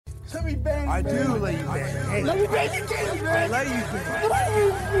Let me bang. I do let you bang. Hey, let me bang you, Katie, man. I let you bang.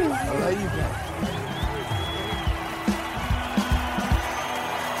 I let you bang.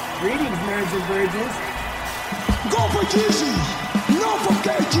 Greetings, marriage and virgins. Go for Jesus. No for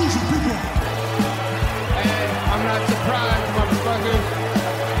Jesus, people. Hey, I'm not surprised, motherfuckers.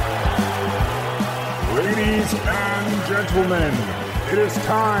 Ladies and gentlemen, it is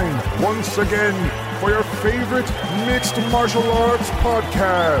time once again for your favorite mixed martial arts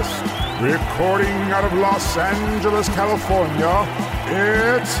podcast. Recording out of Los Angeles, California,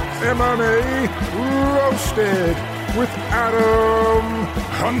 it's MMA Roasted with Adam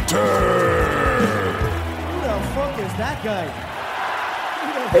Hunter. Who the fuck is that guy?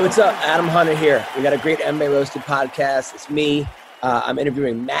 Hey, what's up? Adam Hunter here. We got a great MMA Roasted podcast. It's me. I'm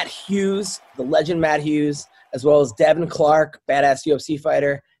interviewing Matt Hughes, the legend Matt Hughes, as well as Devin Clark, badass UFC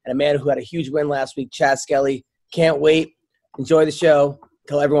fighter, and a man who had a huge win last week, Chad Skelly. Can't wait. Enjoy the show.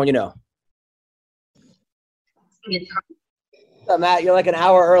 Tell everyone you know. What's up, Matt? You're like an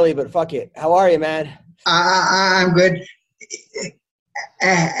hour early, but fuck it. How are you, man? I'm good.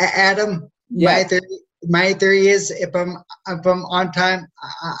 Adam, Yeah. my theory is if I'm on time,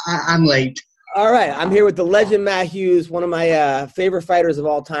 I'm late. All right. I'm here with the legend Matt Hughes, one of my favorite fighters of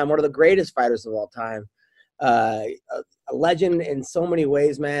all time, one of the greatest fighters of all time. A legend in so many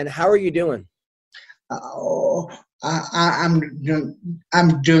ways, man. How are you doing? Oh, I'm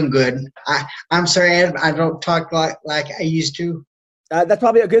doing good. I'm sorry, Adam. I don't talk like I used to. That's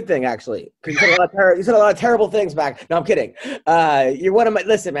probably a good thing, actually. 'Cause you said a lot of terrible things back. No, I'm kidding. You're one of my.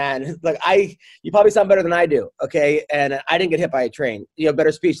 Listen, man. Look, you probably sound better than I do. Okay, and I didn't get hit by a train. You have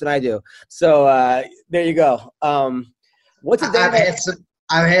better speech than I do. So there you go. What's a day?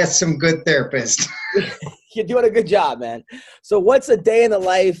 I've had some good therapists. You're doing a good job, man. So what's a day in the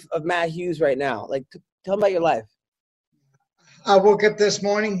life of Matt Hughes right now? Like, tell me about your life. I woke up this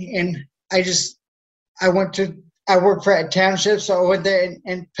morning and I work for a township, so I went there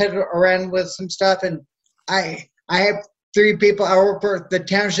and peddled around with some stuff. And I have 3 people. I work for the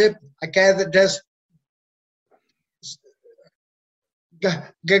township, a guy that does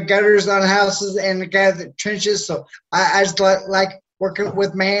gutters on houses, and a guy that trenches. So I just like working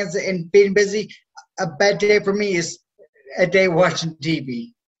with my hands and being busy. A bad day for me is a day watching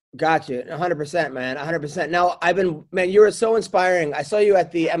TV. Gotcha. 100%, man. 100%. Now, man, you were so inspiring. I saw you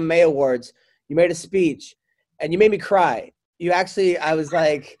at the MMA Awards. You made a speech, and you made me cry. I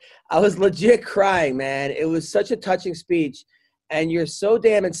was legit crying, man. It was such a touching speech, and you're so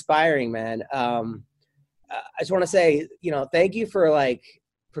damn inspiring, man. I just want to say, thank you for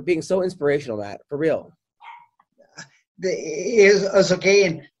being so inspirational, Matt, for real. It was okay.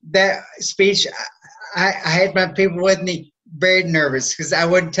 And that speech, I had my people with me very nervous because I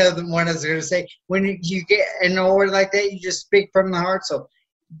wouldn't tell them what I was going to say. When you get an award like that, you just speak from the heart. So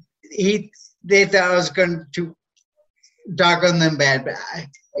they thought I was going to dog on them bad. But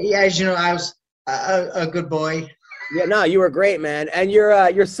as you know, I was a good boy. Yeah, no, you were great, man. And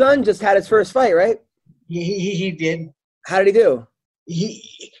your son just had his first fight, right? He did. How did he do?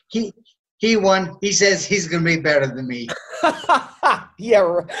 He won. He says he's going to be better than me.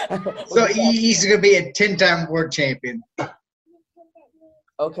 Yeah. So he's going to be a 10-time world champion.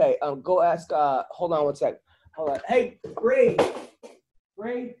 Okay. Go ask. Hold on one sec. Hold on. Hey, Bree. Hold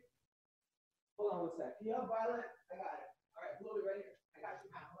on one sec. Can you have Violet? I got it. All right, Bluey, right here. I got you.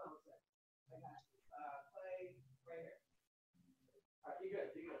 Hold on one sec. I got you. Play right here. All right, you're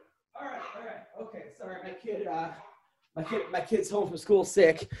good. All right. Okay. Sorry, my kid's home from school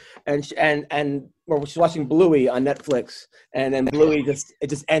sick, and she's watching Bluey on Netflix, and then Bluey just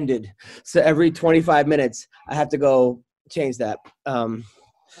ended. So every 25 minutes, I have to go change that.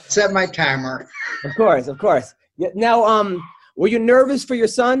 Set my timer. Of course. Yeah, now, were you nervous for your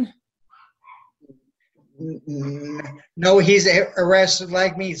son? No, he's arrested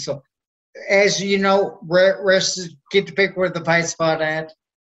like me. So, as you know, wrestlers get to pick where the fight spot at.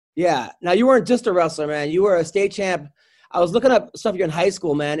 Yeah. Now, you weren't just a wrestler, man. You were a state champ. I was looking up stuff you in high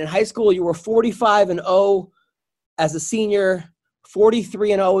school, man. In high school, you were 45-0 as a senior,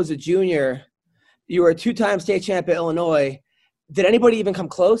 43-0 as a junior. You were a 2-time state champ at Illinois. Did anybody even come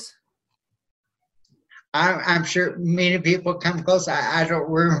close? I'm sure many people come close. I don't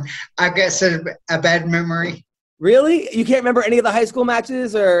remember. I've got such a bad memory. Really? You can't remember any of the high school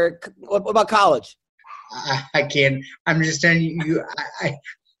matches, or what about college? I can't. I'm just telling you. I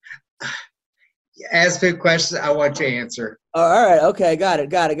ask me questions. I want to answer. All right. Okay. Got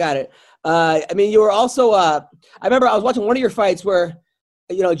it. I mean, you were also. I remember I was watching one of your fights where,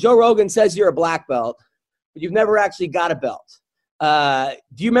 Joe Rogan says you're a black belt, but you've never actually got a belt.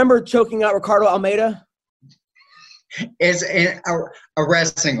 Do you remember choking out Ricardo Almeida? is a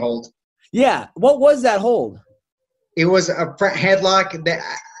wrestling hold. Yeah. What was that hold? It was a front headlock that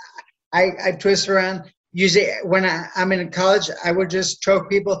I twist around. Usually when I'm in college, I would just choke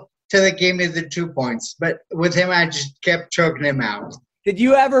people till they gave me the 2 points. But with him, I just kept choking him out. Did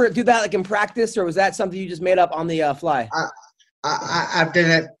you ever do that like in practice, or was that something you just made up on the fly? I've done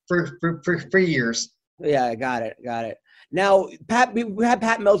it for years. Yeah, I got it. Now, we had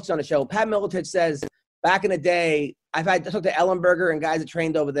Pat Miletich on the show. Pat Miletich says back in the day, I talked to Ellenberger and guys that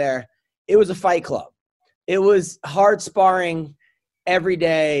trained over there. It was a fight club. It was hard sparring every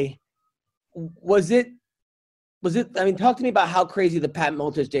day. Was it? I mean, talk to me about how crazy the Pat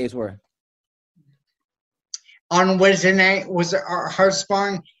Miletich days were. On Wednesday night was our hard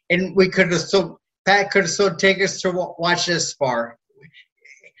sparring, and Pat could have still take us to watch us spar.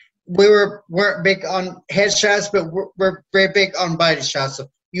 We weren't big on headshots, but we're very big on body shots. So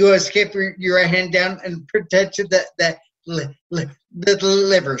you always keep your right hand down and protected that the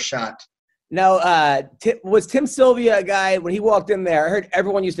liver shot. Now, was Tim Sylvia a guy, when he walked in there, I heard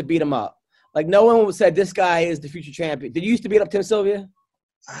everyone used to beat him up. Like, no one said this guy is the future champion. Did you used to beat up Tim Sylvia?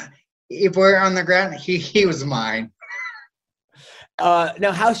 If we're on the ground, he was mine.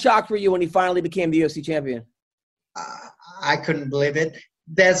 Now, how shocked were you when he finally became the UFC champion? I couldn't believe it.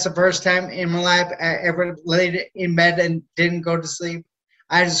 That's the first time in my life I ever laid in bed and didn't go to sleep.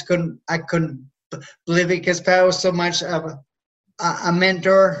 I couldn't believe it because Pat was so much of a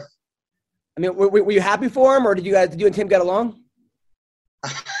mentor. I mean, were you happy for him, or did you and Tim get along?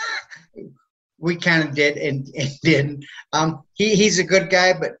 We kind of did and didn't. He's a good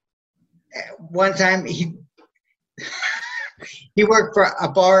guy, but one time he worked for a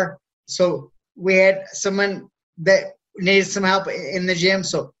bar, so we had someone that needed some help in the gym,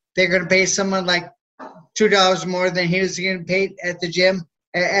 so they're going to pay someone like $2 more than he was going to pay at the gym,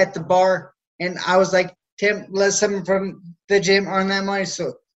 at the bar. And I was like, Tim, let someone from the gym earn that money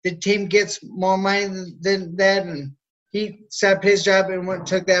so the team gets more money than that. And he stopped his job and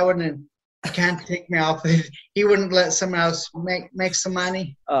took that one and can't take me off. He wouldn't let someone else make some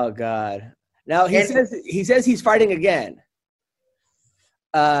money. Oh, God. Now, he says he's fighting again.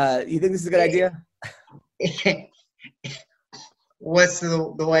 You think this is a good idea? What's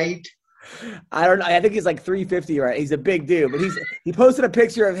the weight? I don't know. I think he's like 350, right? He's a big dude, but he posted a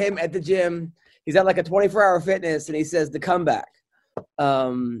picture of him at the gym. He's at like a 24-hour fitness, and he says the comeback.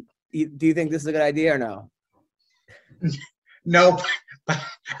 Do you think this is a good idea or no? Nope.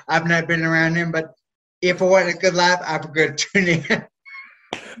 I've not been around him, but if I want a good laugh, I'm going to tune in.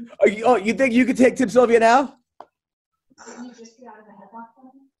 You think you could take Tim Sylvia now?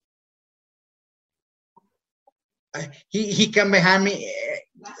 He come behind me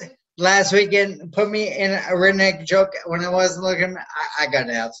last weekend, put me in a redneck joke when I wasn't looking. I got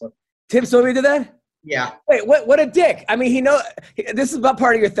to have some. Tim Sylvia did that? Yeah. Wait, what a dick. I mean, this is about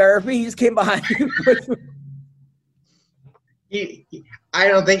part of your therapy. He just came behind you. I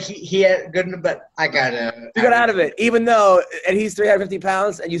don't think he had good enough, but I got to. You got out of it, even though, and he's 350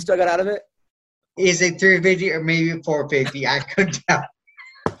 pounds, and you still got out of it? Is it 350 or maybe 450? I couldn't tell.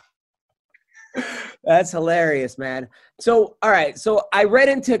 That's hilarious, man. So, all right. So I read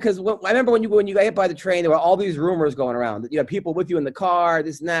into, because I remember when you got hit by the train, there were all these rumors going around that you had people with you in the car,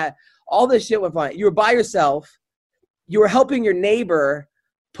 this and that. All this shit went fine. You were by yourself. You were helping your neighbor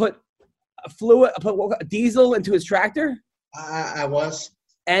put diesel into his tractor. I was.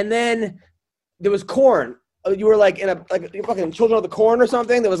 And then there was corn. You were like you're fucking Children of the Corn or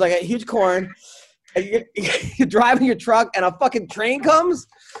something. There was like a huge corn. And you're driving your truck, and a fucking train comes.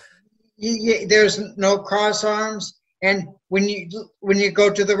 There's no cross arms, and when you go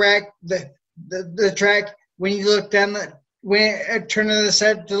to the rack, the track, when you look down turn to the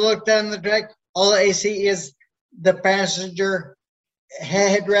side to look down the track, all I see is the passenger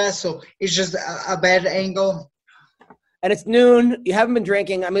headrest, so it's just a bad angle. And it's noon. You haven't been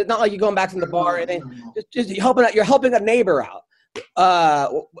drinking. I mean, it's not like you're going back from the bar or anything. Just helping out. You're helping a neighbor out.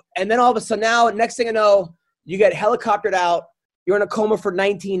 And then all of a sudden, now next thing you know, you get helicoptered out. You're in a coma for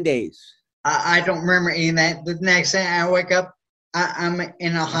 19 days. I don't remember any of that. The next day I wake up, I'm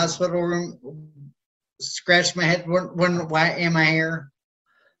in a hospital room, scratch my head. Why am I here?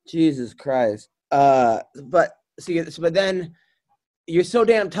 Jesus Christ. But then you're so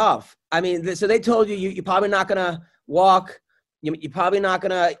damn tough. I mean, so they told you you're probably not going to walk. You're probably not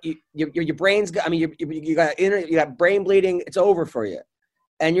going to, your brain's, I mean, you got brain bleeding. It's over for you.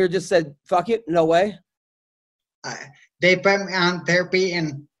 And you're just said, fuck it. No way. They put me on therapy,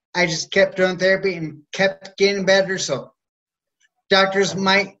 and I just kept doing therapy and kept getting better. So doctors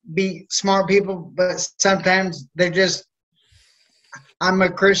might be smart people, but sometimes they're just, I'm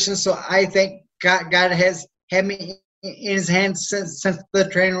a Christian, so I think God has had me in his hands since the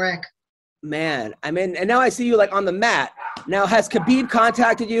train wreck. Man, I mean, and now I see you like on the mat. Now, has Khabib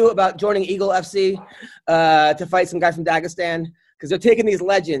contacted you about joining Eagle FC to fight some guy from Dagestan? Because they're taking these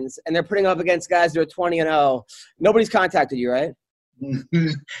legends and they're putting up against guys that are 20-0. Nobody's contacted you, right?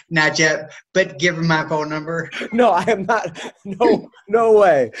 Not yet, but give him my phone number. No, I am not. No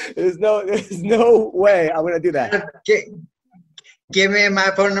way. There's no way I'm gonna do that. Give me my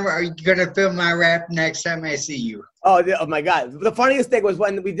phone number. Are you gonna film my rap next time I see you? Oh my God. The funniest thing was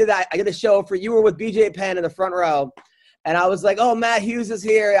when we did that. I did a show for you were with BJ Penn in the front row, and I was like, "Oh, Matt Hughes is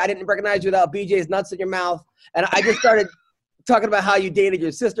here." I didn't recognize you without BJ's nuts in your mouth, and I just started talking about how you dated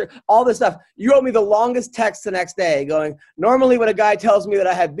your sister, all this stuff. You wrote me the longest text the next day going, normally when a guy tells me that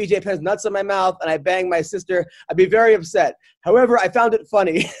I have BJ Penn's nuts in my mouth and I bang my sister, I'd be very upset. However, I found it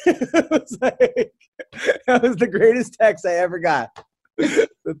funny. That was the greatest text I ever got.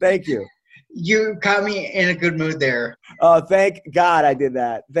 So thank you. You caught me in a good mood there. Oh, thank God I did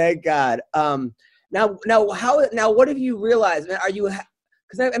that. Thank God. Now, what have you realized? Are you,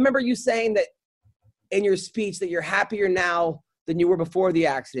 because I remember you saying that in your speech that you're happier now than you were before the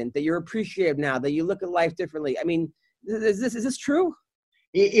accident, that you're appreciative now, that you look at life differently. I mean, is this true?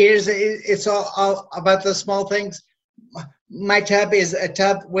 It is. It's all about the small things. My tub is a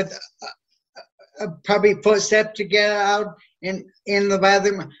tub with a probably footstep to get out in the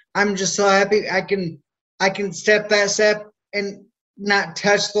bathroom. I'm just so happy I can step that step and not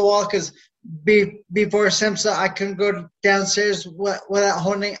touch the wall, because before Simpson, I couldn't go downstairs without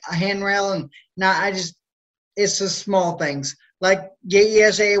holding a handrail, and now it's the small things. Like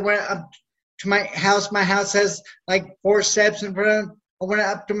yesterday, I went up to my house. My house has like 4 steps in front of it. I went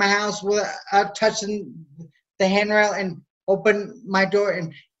up to my house without touching the handrail and opened my door,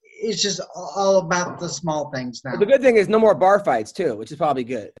 and it's just all about the small things now. The good thing is no more bar fights too, which is probably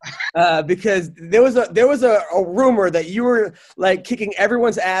good, because there was a rumor that you were like kicking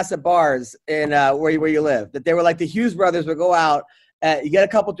everyone's ass at bars in where you live. That they were like the Hughes brothers would go out, you get a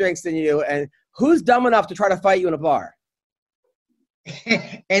couple drinks in you, and who's dumb enough to try to fight you in a bar?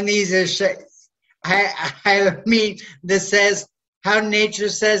 And these are I have a meme that says how nature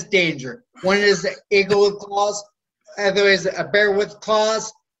says danger. One is the eagle with claws, other is a bear with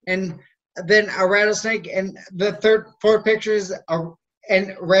claws, and then a rattlesnake, and the fourth picture is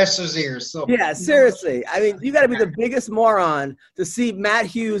and wrestler's ears. So yeah, seriously. I mean, you got to be the biggest moron to see Matt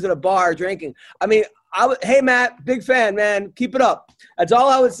Hughes at a bar drinking. I mean, hey Matt, big fan, man. Keep it up. That's all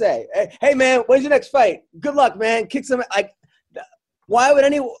I would say. Hey man, when's your next fight? Good luck, man. Kick some. Like, why would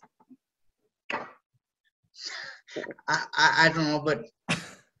anyone? I don't know, but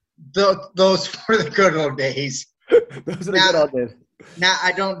those were the good old days. Those are the good old days. Now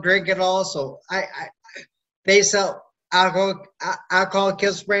I don't drink at all, so they sell alcohol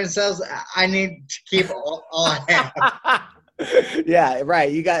kills brain cells. I need to keep all I have. Yeah,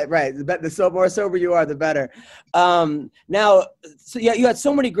 right. You got it right. The more sober you are, the better. Now, so yeah, you had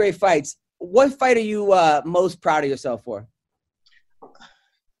so many great fights. What fight are you most proud of yourself for?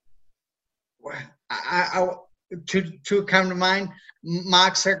 To come to mind,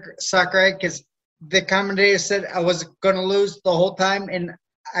 Mark Sakurai, because the commentator said I was going to lose the whole time, and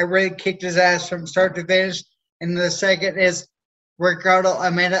I really kicked his ass from start to finish. And the second is Ricardo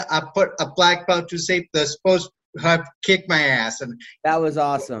Amanda. I put a black belt to sleep. They're supposed to have kicked my ass, and that was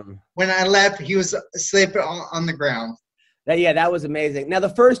awesome. When I left, he was sleeping on the ground. That was amazing. Now, the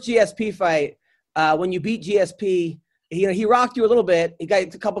first GSP fight, when you beat GSP, he rocked you a little bit. He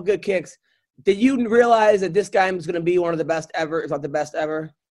got a couple good kicks. Did you realize that this guy was going to be one of the best ever, if not the best ever?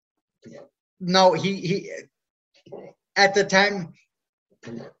 No, he at the time,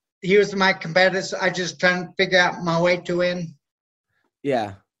 he was my competitor, so I just trying to figure out my way to win.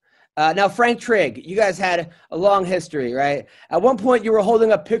 Yeah. Now, Frank Trigg, you guys had a long history, right? At one point, you were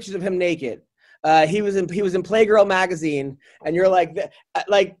holding up pictures of him naked. He was in Playgirl magazine, and you're like,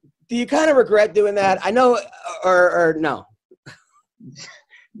 do you kind of regret doing that? I know, or no?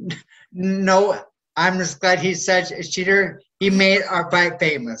 No, I'm just glad he's such a cheater. He made our fight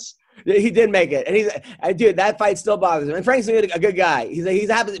famous. He did make it, and dude, that fight still bothers him. And Frank's a good guy. He's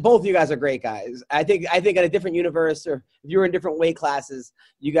happy. Both of you guys are great guys. I think in a different universe, or if you were in different weight classes,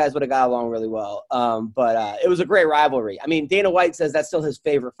 you guys would have got along really well. But it was a great rivalry. I mean, Dana White says that's still his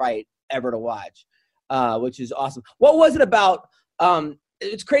favorite fight ever to watch, which is awesome. What was it about?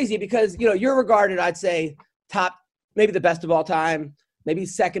 It's crazy because you're regarded, I'd say, top, maybe the best of all time, maybe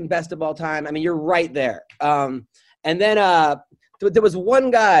second best of all time. I mean, you're right there. And then there was one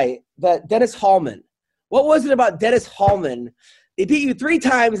guy, Dennis Hallman. What was it about Dennis Hallman? He beat you 3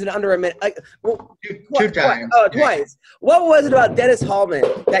 times in under a minute. Two times. Twice. What was it about Dennis Hallman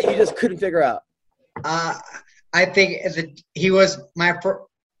that you just couldn't figure out? I think that he was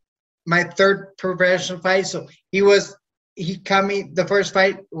my third professional fight. So he caught me the first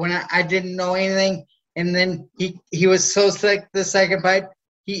fight when I didn't know anything, and then he was so sick the second fight.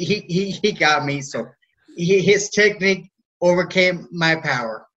 He got me. So his technique overcame my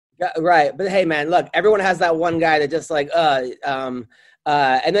power. Yeah, right. But hey, man, look, everyone has that one guy that just like, and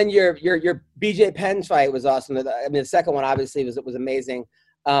then your BJ Penn fight was awesome. I mean, the second one obviously was amazing.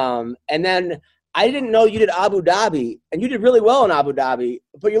 And then I didn't know you did Abu Dhabi, and you did really well in Abu Dhabi,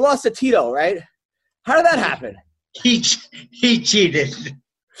 but you lost to Tito, right? How did that happen? He cheated.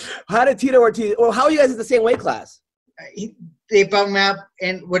 How did Tito Ortiz? Well, how are you guys in the same weight class? They bumped me up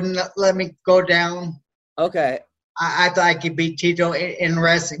and wouldn't let me go down. Okay. I thought I could beat Tito in a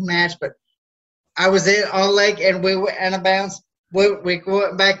wrestling match, but I was in on leg and we went out of bounds. We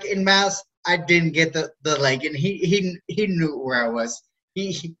went back in bounds. I didn't get the leg, and he knew where I was.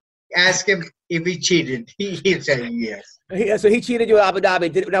 He asked him if he cheated. He said yes. So he cheated you at Abu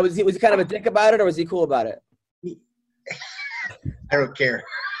Dhabi. Was he kind of a dick about it, or was he cool about it? I don't care.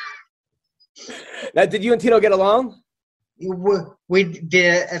 Now, did you and Tito get along? We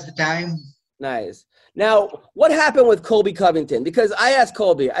did at the time. Nice. Now, what happened with Colby Covington? Because I asked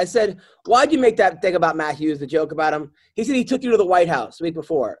Colby, I said, why'd you make that thing about Matt Hughes, the joke about him? He said he took you to the White House the week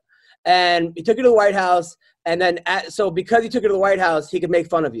before. And he took you to the White House, and then so because he took you to the White House, he could make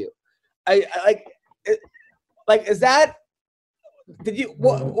fun of you. Is that? Did you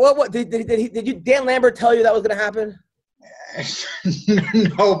what did you Dan Lambert tell you that was going to happen?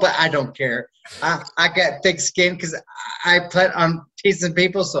 No, but I don't care. I got thick skin because I plan on teasing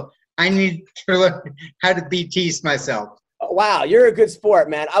people, so I need to learn how to be teased myself. Wow, you're a good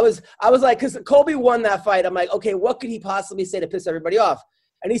sport, man. I was like, because Colby won that fight. I'm like, okay, what could he possibly say to piss everybody off?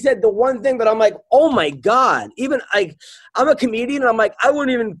 And he said the one thing that I'm like, oh my God, even like I'm a comedian and I'm like, I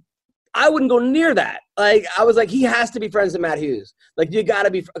wouldn't go near that. Like, I was like, he has to be friends with Matt Hughes. Like, you got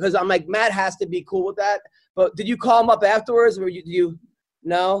to be, because I'm like, Matt has to be cool with that. But did you call him up afterwards, or you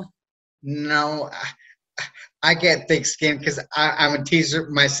no? No, I get thick skin because I'm a teaser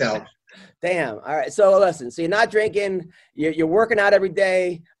myself. Damn. All right. So listen, so you're not drinking, you're working out every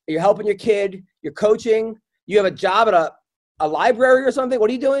day, you're helping your kid, you're coaching, you have a job at a library or something. What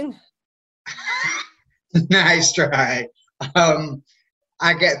are you doing? Nice try.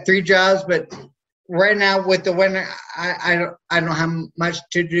 I got 3 jobs, but right now with the winter, I don't have much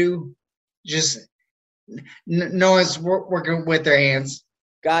to do. Just no one's working with their hands.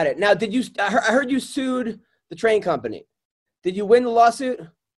 Got it. Now, I heard you sued the train company. Did you win the lawsuit?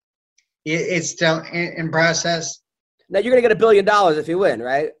 It's still in process. Now, you're going to get $1 billion if you win,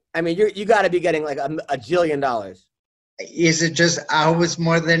 right? I mean, you got to be getting like $1 jillion. Is it just always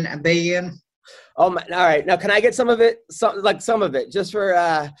more than $1 billion? Oh my! All right. Now, can I get some of it? Some of it, just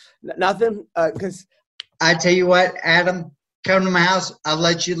for nothing? Because I tell you what, Adam, come to my house. I'll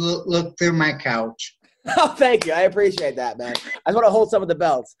let you look through my couch. Oh, thank you. I appreciate that, man. I just want to hold some of the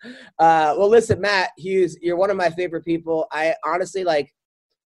belts. Well, listen, Matt Hughes, you're one of my favorite people. I honestly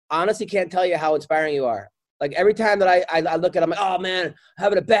can't tell you how inspiring you are. Like, every time that I look at it, I'm like, oh, man, I'm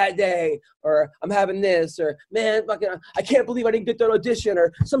having a bad day, or I'm having this, or, man, fucking, I can't believe I didn't get that audition,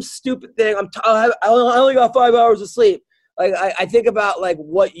 or some stupid thing. I only got 5 hours of sleep. Like, I think about, like,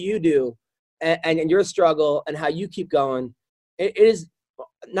 what you do and your struggle and how you keep going. It is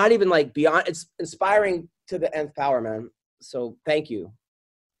not even, like, beyond. It's inspiring to the nth power, man. So thank you.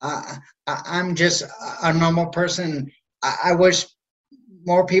 I'm just a normal person. I wish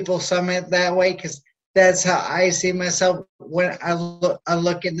more people saw me that way, because that's how I see myself when I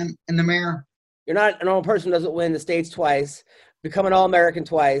look in the mirror. You're not a normal person who doesn't win the States twice, become an All-American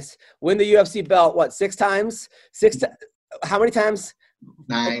twice, win the UFC belt, what, 6 times? How many times?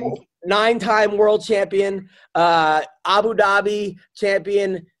 9. 9-time world champion, Abu Dhabi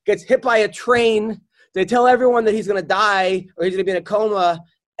champion, gets hit by a train. They tell everyone that he's going to die or he's going to be in a coma,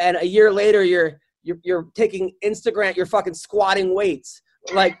 and a year later you're taking Instagram, you're fucking squatting weights.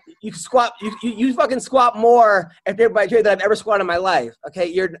 Like, you squat, you fucking squat more at everybody here than I've ever squatted in my life. Okay,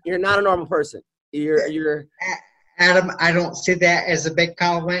 you're not a normal person. You're Adam. I don't see that as a big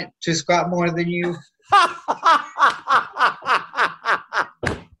compliment to squat more than you.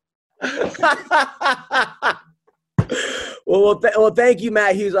 Well, thank you,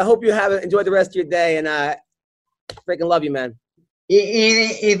 Matt Hughes. I hope you have enjoyed the rest of your day, and freaking love you, man.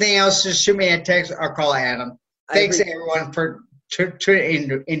 Anything else? Just shoot me a text or call Adam. Thanks everyone for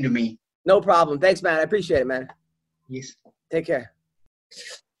tuning into me. No problem. Thanks, man. I appreciate it, man. Yes. Take care.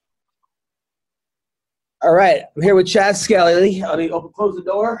 All right, I'm here with Chad Skelly. Let me close the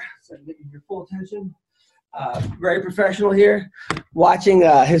door so I can get your full attention. Very professional here. Watching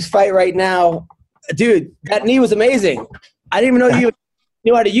his fight right now Dude, that knee was amazing. I didn't even know you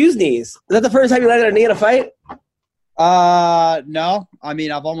knew how to use knees. Is that the first time you landed a knee in a fight? No. I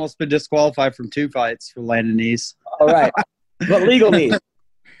mean, I've almost been disqualified from 2 fights for landing knees. All right. But legal knees.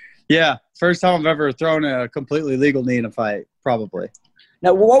 Yeah. First time I've ever thrown a completely legal knee in a fight, probably.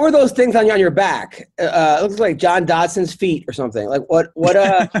 Now, what were those things on your back? It looks like John Dodson's feet or something. Like what what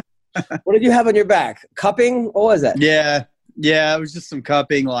did you have on your back? Cupping? What was that? Yeah. Yeah, it was just some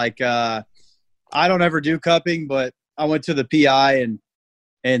cupping. Like, I don't ever do cupping, but I went to the PI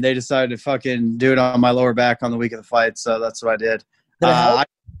and they decided to fucking do it on my lower back on the week of the fight. So that's what I did. I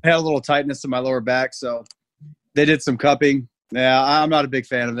had a little tightness in my lower back, so they did some cupping. Yeah, I'm not a big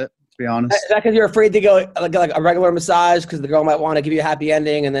fan of it, to be honest. Is that because you're afraid to go like a regular massage because the girl might want to give you a happy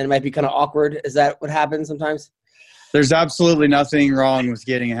ending and then it might be kind of awkward? Is that what happens sometimes? There's absolutely nothing wrong with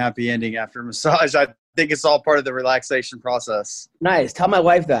getting a happy ending after a massage. I think it's all part of the relaxation process. Nice. Tell my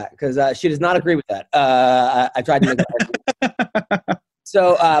wife that because she does not agree with that. I tried to make that.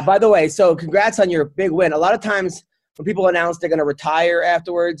 So, by the way, so congrats on your big win. A lot of times when people announce they're going to retire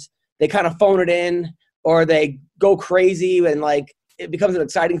afterwards, they kind of phone it in or they go crazy and like it becomes an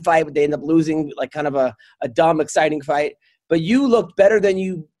exciting fight, but they end up losing like kind of a dumb, exciting fight. But you looked better than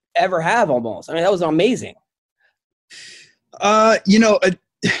you ever have almost. I mean, that was amazing. You know,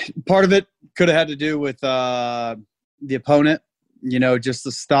 part of it could have had to do with the opponent, you know, just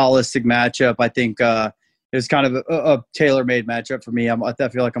the stylistic matchup. I think it was kind of a tailor-made matchup for me. I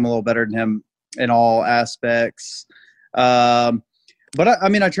feel like I'm a little better than him in all aspects. But I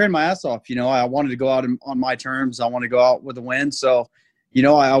mean, I trained my ass off. You know, I wanted to go out on my terms. I want to go out with a win. So, you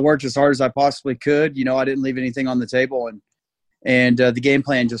know, I worked as hard as I possibly could. You know, I didn't leave anything on the table, and the game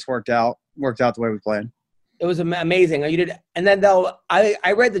plan just worked out the way we planned. It was amazing. You did, and then though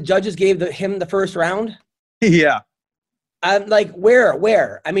I read the judges gave him the first round. Yeah. I'm like,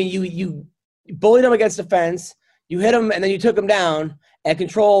 where? I mean, you bullied him against the fence. You hit him, and then you took him down and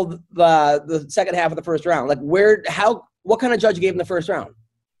controlled the second half of the first round. Like, what kind of judge gave him the first round?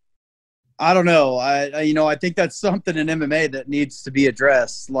 I don't know. I think that's something in MMA that needs to be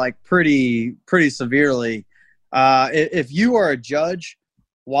addressed, like pretty severely. If you are a judge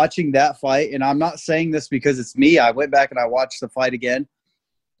watching that fight, and I'm not saying this because it's me, I went back and I watched the fight again.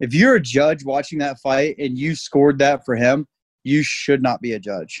 If you're a judge watching that fight and you scored that for him, you should not be a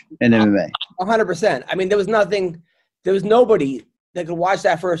judge in MMA. 100%. I mean, there was nobody that could watch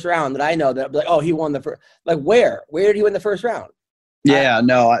that first round that I know that be like, oh, he won the first. Like, where did he win the first round? Yeah,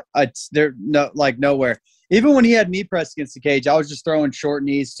 nowhere. Even when he had me pressed against the cage, I was just throwing short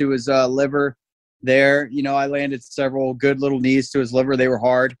knees to his liver there. You know, I landed several good little knees to his liver. They were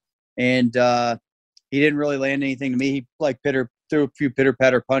hard, and he didn't really land anything to me. He threw a few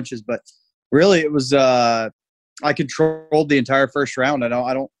pitter-patter punches, but really it was I controlled the entire first round.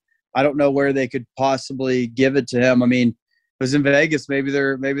 I don't know where they could possibly give it to him. I mean, it was in Vegas. Maybe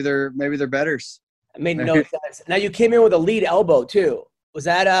they're bettors. It made no sense. Now you came in with a lead elbow too. Was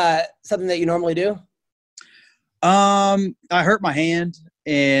that something that you normally do? I hurt my hand,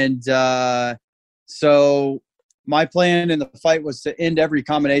 and so my plan in the fight was to end every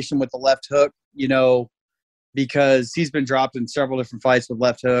combination with the left hook. You know, because he's been dropped in several different fights with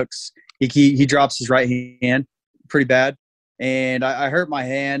left hooks. He drops his right hand pretty bad, and I hurt my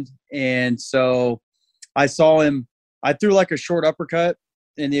hand, and so I saw him. I threw like a short uppercut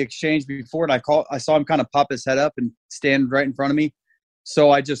in the exchange before, and I saw him kind of pop his head up and stand right in front of me.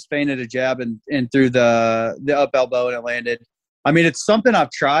 So I just feinted a jab and threw the up elbow, and it landed. I mean, it's something I've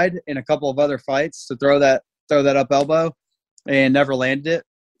tried in a couple of other fights to throw that up elbow and never landed it.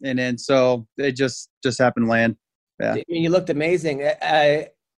 And then so it just happened to land. Yeah. I mean, you looked amazing.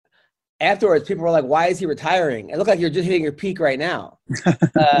 Afterwards, people were like, why is he retiring? It looked like you're just hitting your peak right now.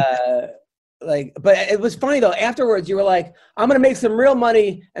 But it was funny though. Afterwards, you were like, I'm going to make some real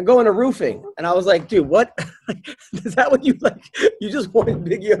money and go into roofing. And I was like, dude, what? Is that what you like? You just won a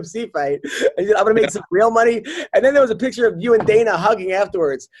big UFC fight. And I'm going to make some real money. And then there was a picture of you and Dana hugging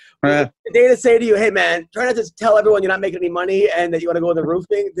afterwards. Did Dana say to you, hey man, try not to tell everyone you're not making any money and that you want to go into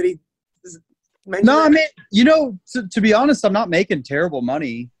roofing? Did he mention that? I mean, you know, to be honest, I'm not making terrible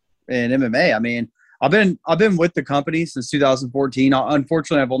money in MMA. I mean, I've been with the company since 2014.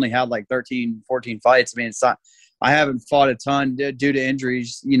 Unfortunately, I've only had like 13, 14 fights. I mean, I haven't fought a ton due to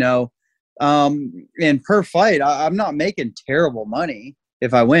injuries, you know. And per fight, I'm not making terrible money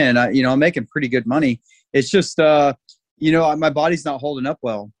if I win. I'm making pretty good money. It's just, my body's not holding up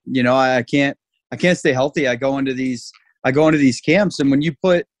well. You know, I can't stay healthy. I go into these camps, and when you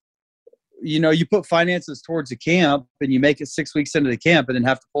put finances towards a camp and you make it 6 weeks into the camp and then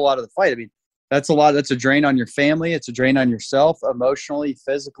have to pull out of the fight. I mean, that's a lot. That's a drain on your family. It's a drain on yourself, emotionally,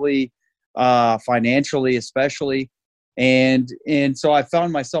 physically. financially, especially. And so I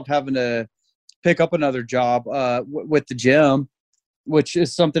found myself having to pick up another job with the gym, which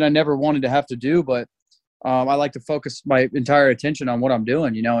is something I never wanted to have to do. But I like to focus my entire attention on what I'm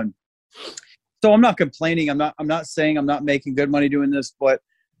doing, and so I'm not complaining. I'm not saying I'm not making good money doing this, but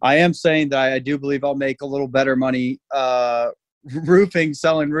I am saying that I do believe I'll make a little better money roofing,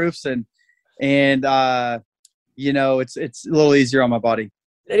 selling roofs, and it's a little easier on my body.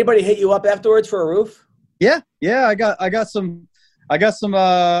 Did anybody hit you up afterwards for a roof? Yeah. I got some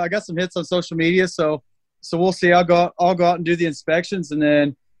hits on social media. So we'll see. I'll go out and do the inspections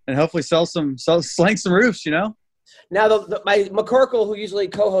and hopefully sling some roofs, Now my McCorkle, who usually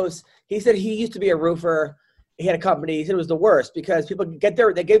co-hosts, he said he used to be a roofer. He had a company. He said it was the worst because people get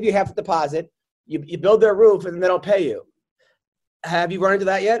there, they give you half the deposit, you build their roof, and then they don't pay you. Have you run into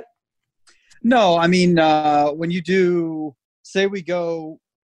that yet? No, I mean, when you do, say we go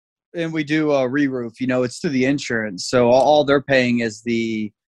and we do a re-roof, it's through the insurance. So all they're paying is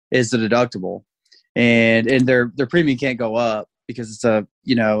the deductible, and their premium can't go up because it's a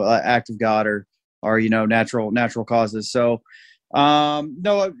act of God or natural causes. So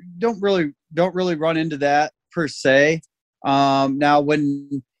no, don't really run into that per se. Now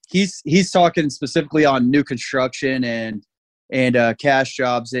when he's talking specifically on new construction and cash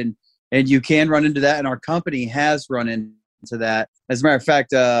jobs, and you can run into that, and our company has run into that. As a matter of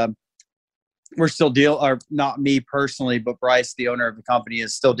fact, we're still not me personally, but Bryce, the owner of the company,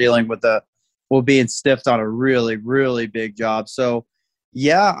 is still dealing with being stiffed on a really, really big job. So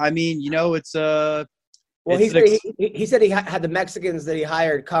yeah, I mean, it's well, he said he had the Mexicans that he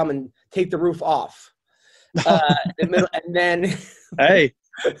hired come and take the roof off. And then hey,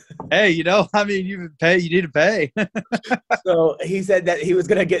 I mean, you need to pay. So he said that he was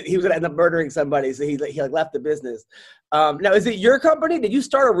gonna end up murdering somebody, so he left the business. Now, is it your company? Did you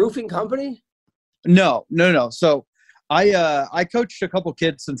start a roofing company? No. So I coached a couple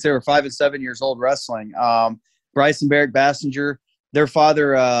kids since they were 5 and 7 years old wrestling. Bryce and Barrick Bassinger, their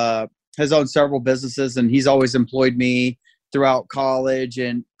father has owned several businesses, and he's always employed me throughout college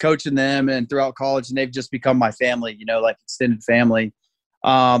and coaching them and throughout college, and they've just become my family, like extended family.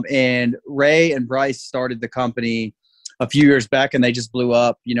 And Ray and Bryce started the company a few years back, and they just blew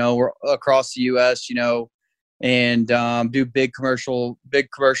up, we're across the U.S., and do big commercial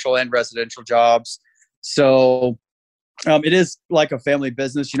and residential jobs. So it is like a family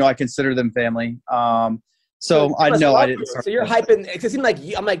business. I consider them family. So I know I didn't start. So you're hyping. It seemed like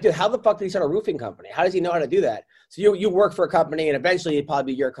I'm like, dude, how the fuck did he start a roofing company? How does he know how to do that? So you work for a company, and eventually it'd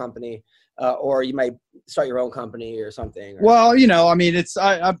probably be your company, or you might start your own company or something. Well, I mean, it's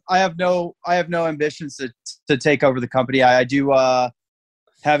I have no ambitions to take over the company. I do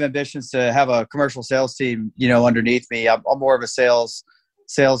have ambitions to have a commercial sales team, underneath me. I'm more of a sales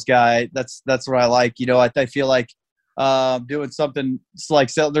guy. That's what I like. I feel like doing something like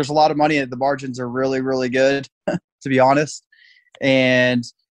sell. There's a lot of money, and the margins are really, really good, to be honest. And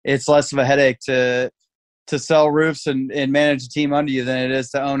it's less of a headache to sell roofs and manage a team under you than it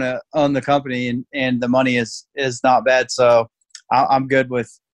is to own the company, and the money is not bad. So I'm good with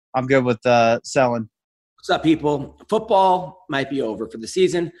selling. What's up, people? Football might be over for the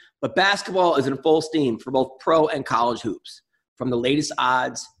season, but basketball is in full steam for both pro and college hoops. From the latest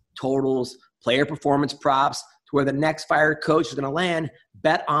odds, totals, player performance props, to where the next fired coach is going to land,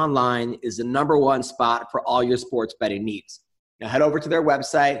 BetOnline is the #1 spot for all your sports betting needs. Now head over to their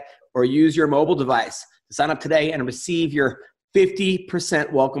website or use your mobile device to sign up today and receive your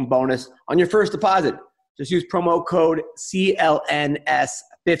 50% welcome bonus on your first deposit. Just use promo code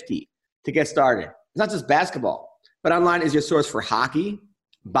CLNS50 to get started. It's not just basketball. BetOnline is your source for hockey,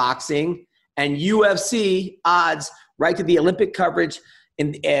 boxing, and UFC odds, right to the Olympic coverage.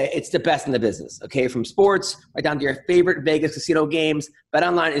 And it's the best in the business, okay? From sports right down to your favorite Vegas casino games,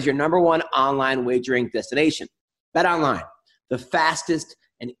 BetOnline is your #1 online wagering destination. BetOnline, the fastest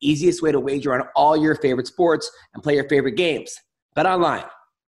and easiest way to wager on all your favorite sports and play your favorite games. BetOnline,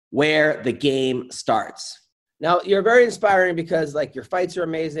 where the game starts. Now, you're very inspiring because, your fights are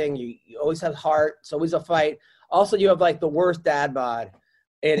amazing. You always have heart. It's always a fight. Also, you have, the worst dad bod.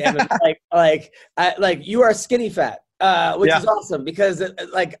 And you are skinny fat, which is awesome because,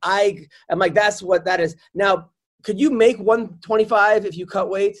 I'm like, that's what that is. Now, could you make 125 if you cut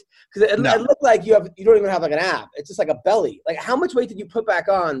weight? Because it looked like you don't even have, an ab. It's just like a belly. How much weight did you put back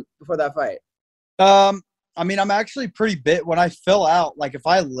on before that fight? I mean, I'm actually pretty big. When I fill out, if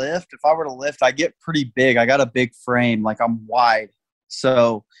I were to lift, I get pretty big. I got a big frame. I'm wide.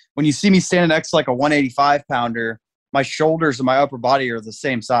 So when you see me standing next to a 185 pounder, my shoulders and my upper body are the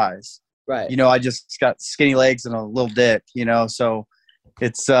same size. Right. I just got skinny legs and a little dick, so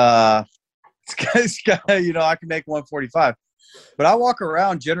it's, You know, I can make 145, but I walk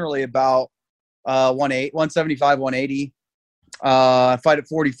around generally about 175, 180. I fight at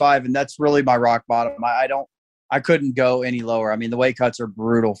 45, and that's really my rock bottom. I couldn't go any lower. I mean, the weight cuts are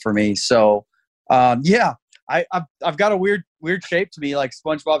brutal for me. So, yeah, I've got a weird shape to me, like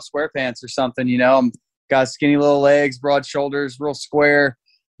SpongeBob SquarePants or something. You know, I'm got skinny little legs, broad shoulders, real square.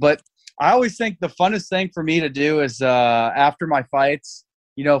 But I always think the funnest thing for me to do is after my fights,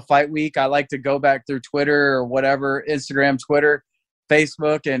 you know, fight week, I like to go back through Twitter or whatever, Instagram, Twitter,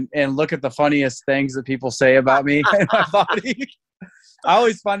 Facebook, and look at the funniest things that people say about me and my body. I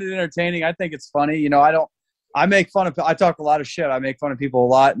always find it entertaining. I think it's funny. You know, I make fun of, I talk a lot of shit. I make fun of people a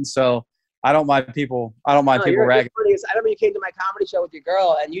lot. And so I don't mind people ragging. I remember you came to my comedy show with your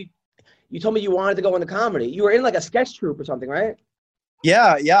girl, and you told me you wanted to go into comedy. You were in like a sketch troupe or something, right?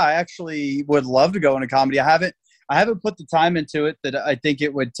 Yeah. I actually would love to go into comedy. I haven't put the time into it that I think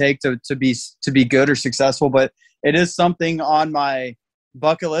it would take to be good or successful, but it is something on my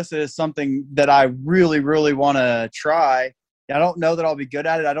bucket list. It is something that I really, really want to try. I don't know that I'll be good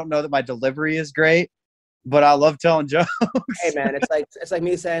at it. I don't know that my delivery is great, but I love telling jokes. Hey man, it's like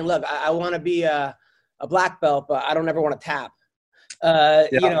me saying, look, I want to be a black belt, but I don't ever want to tap.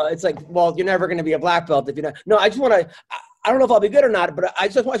 You know, it's like, well, you're never going to be a black belt if you know. No, I just want to. I don't know if I'll be good or not, but I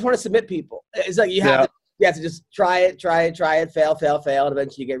just want to submit people. It's like you have to just try it, fail, and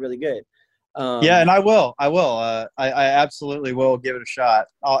eventually you get really good. Yeah, and I will. I absolutely will give it a shot.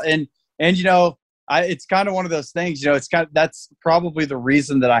 And you know, it's kind of one of those things. You know, that's probably the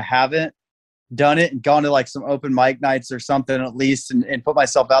reason that I haven't done it and gone to like some open mic nights or something at least, and put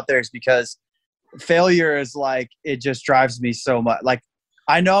myself out there, is because failure is like, it just drives me so much. Like,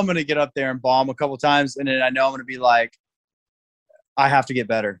 I know I'm going to get up there and bomb a couple times, and then I know I'm going to be like, I have to get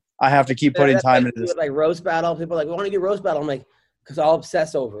better. I have to keep putting time into this. Like roast battle, people are like, we want to get roast battle. I'm like, because I'll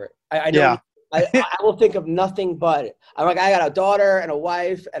obsess over it. I know. I will think of nothing but it. I'm like, I got a daughter and a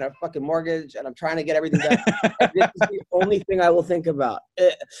wife and a fucking mortgage, and I'm trying to get everything done. This is the only thing I will think about.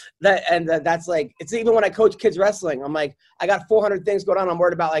 That's like, it's even when I coach kids wrestling. I'm like, I got 400 things going on. I'm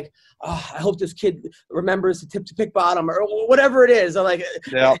worried about like, oh, I hope this kid remembers to pick bottom or whatever it is. I'm like,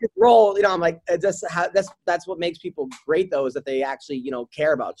 roll. You know, I'm like, that's what makes people great though, is that they actually, you know,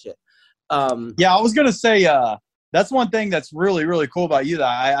 care about shit. Yeah, I was gonna say. That's one thing that's really, really cool about you. That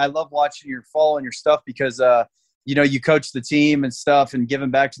I love watching your fall and your stuff, because, you know, you coach the team and stuff and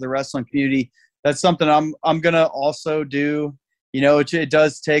giving back to the wrestling community. That's something I'm going to also do. You know, it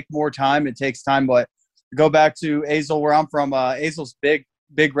does take more time. It takes time, but go back to Azle, where I'm from. Azle's big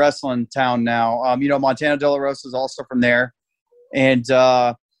wrestling town now. You know, Montana De La Rosa is also from there. And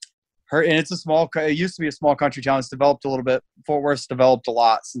it's it used to be a small country town. It's developed a little bit. Fort Worth's developed a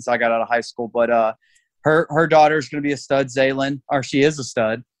lot since I got out of high school, but, her daughter's going to be a stud, Zaylin, or she is a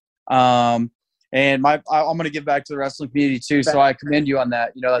stud. And I'm going to give back to the wrestling community too. So I commend you on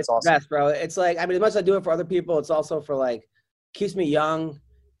that. You know, that's awesome. Best, bro. It's like, I mean, as much as I do it for other people, it's also for like, keeps me young.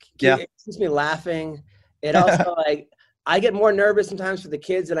 It keeps me laughing. It also like, I get more nervous sometimes for the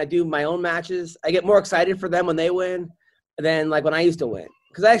kids than I do my own matches. I get more excited for them when they win than like when I used to win.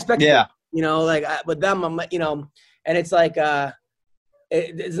 Cause I expect, you know, like with them, I'm, you know, and it's like,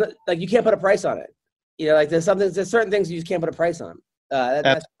 it's like, you can't put a price on it. You know, like there's certain things you just can't put a price on.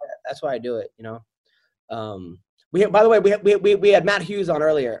 That's why I do it. You know, by the way, we had Matt Hughes on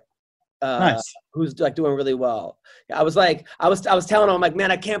earlier, nice. Who's like doing really well. I was telling him, I'm like, man,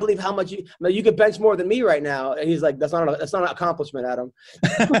 I can't believe how much you could bench more than me right now. And he's like, that's not an accomplishment, Adam.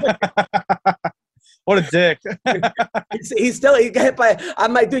 What a dick. he got hit by.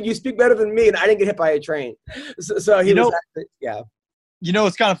 I'm like, dude, you speak better than me, and I didn't get hit by a train. So he was actually, yeah. You know,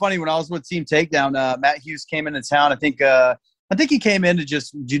 it's kind of funny. When I was with Team Takedown, Matt Hughes came into town. I think he came in to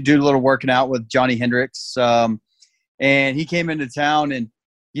just do a little working out with Johnny Hendricks. And he came into town, and,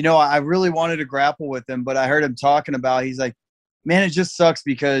 you know, I really wanted to grapple with him, but I heard him talking about, he's like, man, it just sucks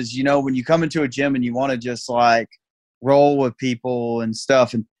because, you know, when you come into a gym and you want to just like roll with people and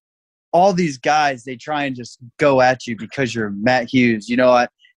stuff, and all these guys, they try and just go at you because you're Matt Hughes, you know.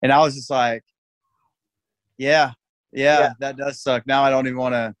 And I was just like, yeah, that does suck. Now I don't even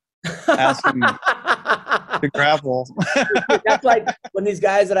want to ask him to grapple. That's like when these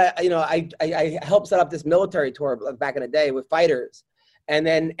guys that I helped set up this military tour back in the day with fighters. And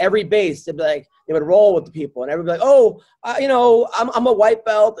then every base, they'd be like, they would roll with the people, and everybody would be like, you know, I'm a white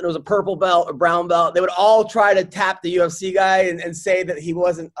belt, and it was a purple belt, a brown belt. They would all try to tap the UFC guy and say that he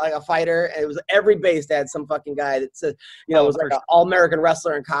wasn't like a fighter. And it was every base that had some fucking guy that said, you know, it was like an all-American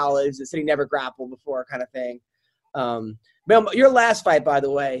wrestler in college that said he never grappled before, kind of thing. Man, your last fight, by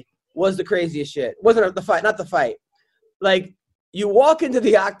the way, was the craziest shit. Wasn't the fight, not the fight. Like, you walk into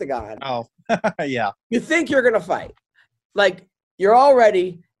the octagon. Oh, yeah. You think you're gonna fight, like you're all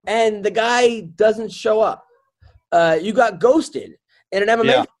ready, and the guy doesn't show up. You got ghosted in an MMA.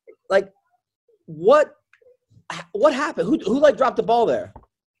 Yeah. Like, what happened? Who like dropped the ball there?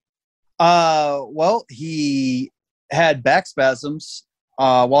 Well, he had back spasms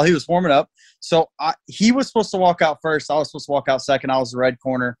while he was warming up. So he was supposed to walk out first. I was supposed to walk out second. I was the red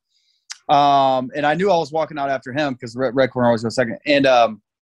corner. And I knew I was walking out after him because red corner always goes second. And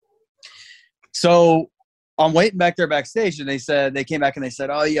so I'm waiting back there backstage, and they came back and they said,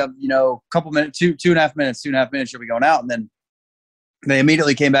 oh, you have, a couple minutes, two and a half minutes, you'll be going out. And then they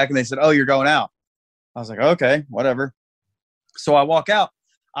immediately came back and they said, oh, you're going out. I was like, okay, whatever. So I walk out.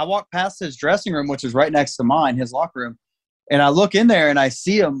 I walk past his dressing room, which is right next to mine, his locker room. And I look in there and I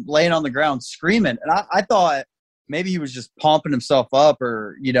see him laying on the ground screaming. And I thought maybe he was just pumping himself up,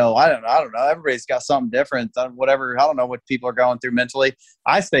 or, I don't know. Everybody's got something different, whatever. I don't know what people are going through mentally.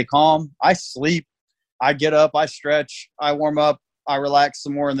 I stay calm. I sleep. I get up, I stretch, I warm up, I relax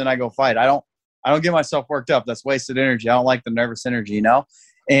some more, and then I go fight. I don't get myself worked up. That's wasted energy. I don't like the nervous energy,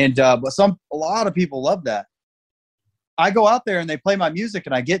 And but a lot of people love that. I go out there and they play my music,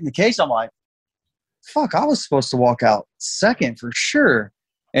 and I get in the cage. I'm like, fuck, I was supposed to walk out second for sure.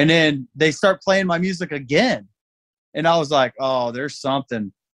 And then they start playing my music again, and I was like, oh, there's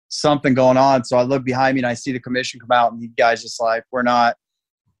something going on. So I look behind me and I see the commission come out, and you guys just like, we're not.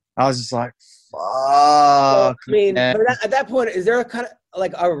 I was just like, fuck. Well, I mean, but at that point, is there a kind of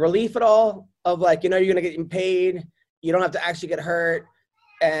like a relief at all of like, you're going to get paid, you don't have to actually get hurt,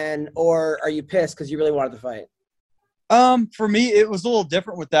 or are you pissed because you really wanted to fight? For me, it was a little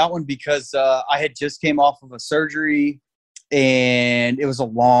different with that one because I had just came off of a surgery, and it was a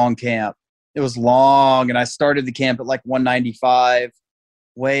long camp. It was long, and I started the camp at like 195,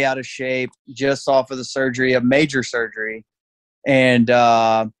 way out of shape, just off of the surgery, a major surgery. And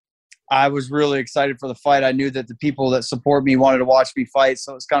I was really excited for the fight. I knew that the people that support me wanted to watch me fight,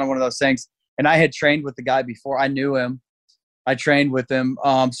 so it's kind of one of those things. And I had trained with the guy before. I knew him. I trained with him.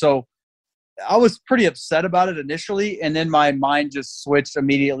 So I was pretty upset about it initially, and then my mind just switched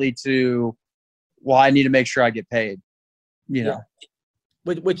immediately to, well, I need to make sure I get paid,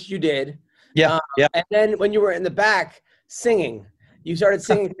 Which you did. Yeah. And then when you were in the back singing, you started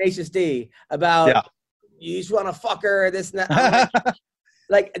singing Tenacious D about you just want to fuck her, this and that.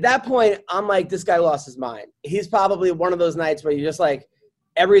 Like at that point, I'm like, this guy lost his mind. He's probably one of those nights where you just like,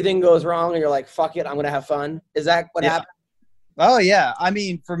 everything goes wrong and you're like, fuck it, I'm going to have fun. Is that what happened? Oh, yeah. I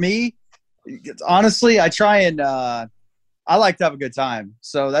mean, for me, honestly, I try and I like to have a good time.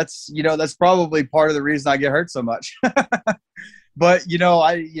 So that's probably part of the reason I get hurt so much. But,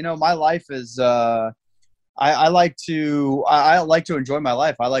 my life is I like to enjoy my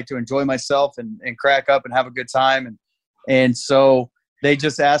life. I like to enjoy myself and crack up and have a good time. And so they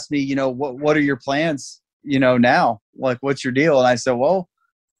just asked me, what are your plans, now? Like, what's your deal? And I said, well,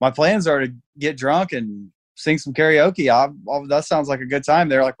 my plans are to get drunk and sing some karaoke. That sounds like a good time.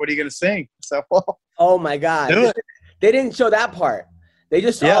 They're like, what are you going to sing? So, well, oh my God. They didn't show that part. They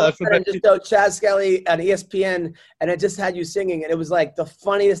just showed Chad Skelly on ESPN, and it just had you singing, and it was like the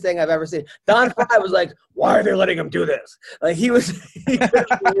funniest thing I've ever seen. Don Fry was like, why are they letting him do this? Like he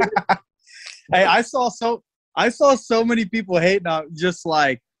Hey, I saw so many people hating on, just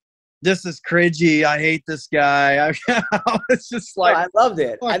like, this is cringy. I hate this guy. It's just like, I loved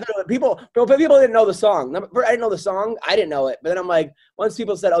it. I thought people didn't know the song. I didn't know the song. I didn't know it. But then I'm like, once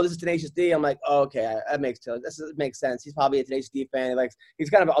people said, "Oh, this is Tenacious D," I'm like, oh, okay, that makes sense. He's probably a Tenacious D fan.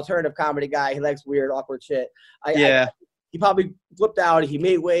 He's kind of an alternative comedy guy. He likes weird, awkward shit. He probably flipped out. He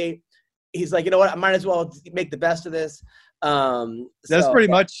made weight. He's like, you know what? I might as well make the best of this. That's pretty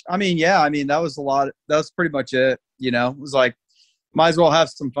much. I mean, that was a lot. That was pretty much it. It was like, might as well have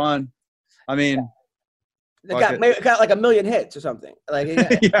some fun. I mean, it got like 1 million hits or something. Like,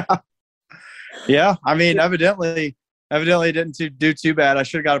 yeah. I mean, evidently didn't do too bad. I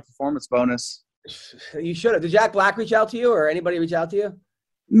should have got a performance bonus. You should have. Did Jack Black reach out to you, or anybody reach out to you?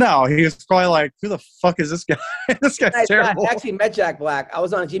 No, he was probably like, "Who the fuck is this guy? This guy's terrible." I actually met Jack Black. I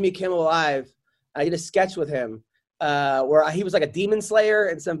was on Jimmy Kimmel Live. I did a sketch with him where he was like a demon slayer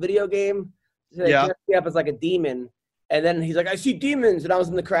in some video game. So they dressed me up as like a demon. And then he's like, I see demons. And I was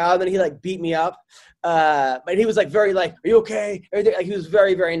in the crowd. And he like beat me up. But he was like very like, are you okay? Everything. Like, he was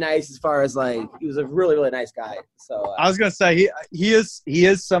very, very nice as far as like, he was a really, really nice guy. So I was going to say, he is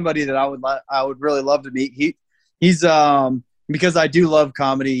somebody that I would really love to meet. He's because I do love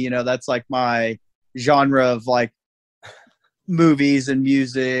comedy, that's like my genre of like movies and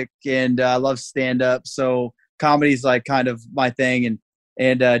music, and I love stand up. So comedy's like kind of my thing.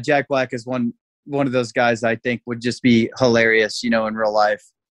 And Jack Black is one one of those guys I think would just be hilarious, in real life.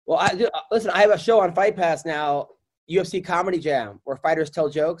 Well, listen, I have a show on Fight Pass now, UFC Comedy Jam, where fighters tell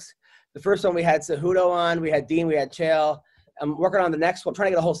jokes. The first one we had Cejudo on, we had Dean, we had Chael. I'm working on the next one. I'm trying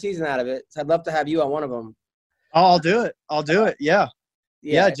to get a whole season out of it. So I'd love to have you on one of them. Oh, I'll do it. Yeah.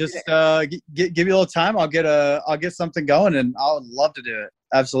 Just give me a little time. I'll get something going, and I would love to do it.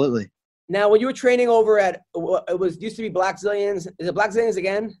 Absolutely. Now, when you were training over at used to be Black Zillions, is it Black Zillions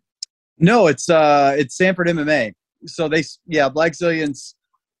again? No, it's Sanford MMA. So Black Zillions,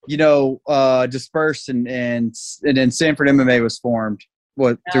 dispersed and then Sanford MMA was formed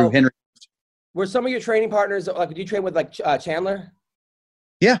through Henry. Were some of your training partners did you train with Chandler?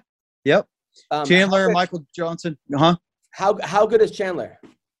 Yeah. Yep. Chandler, Michael Johnson. How good is Chandler?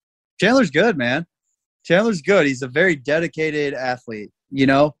 Chandler's good, man. Chandler's good. He's a very dedicated athlete.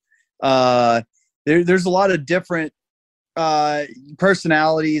 There's a lot of different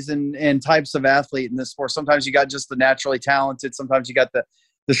personalities and types of athlete in this sport. Sometimes you got just the naturally talented. Sometimes you got the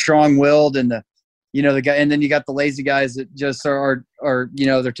strong-willed and the guy, and then you got the lazy guys that just are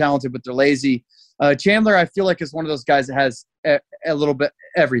they're talented but they're lazy. Chandler, I feel like, is one of those guys that has a little bit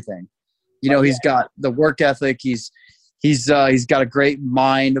everything. He's got the work ethic. He's got a great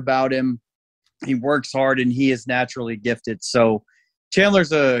mind about him. He works hard and he is naturally gifted. So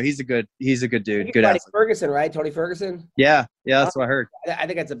Chandler's he's a good dude. Good athlete. Ferguson, right? Tony Ferguson. Yeah, that's what I heard. I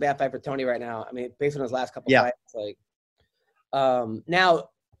think it's a bad fight for Tony right now. I mean, based on his last couple fights, now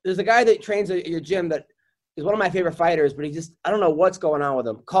there's a guy that trains at your gym that is one of my favorite fighters, but I don't know what's going on with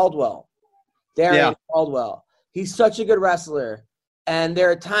him. Caldwell, Darian Caldwell. He's such a good wrestler, and there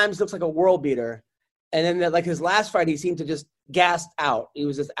are times looks like a world beater, and then his last fight, he seemed to just gassed out. He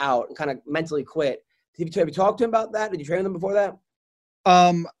was just out and kind of mentally quit. Have you talked to him about that? Did you train with him before that?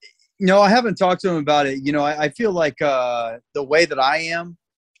 No, I haven't talked to him about it. I feel like the way that I am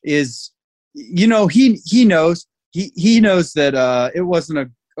is, he knows that it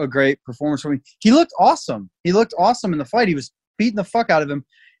wasn't a great performance for me. He looked awesome. He looked awesome in the fight. He was beating the fuck out of him.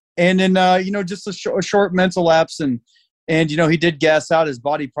 And then, just a short mental lapse and he did gas out. His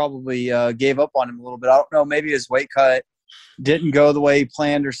body probably gave up on him a little bit. I don't know. Maybe his weight cut didn't go the way he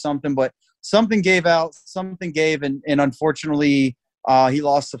planned or something, but something gave out, something gave. And unfortunately, he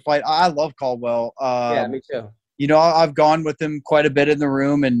lost the fight. I love Caldwell. Yeah, me too. I've gone with him quite a bit in the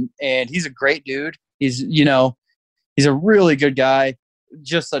room and he's a great dude. He's a really good guy.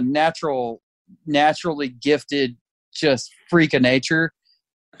 Just a naturally gifted, just freak of nature.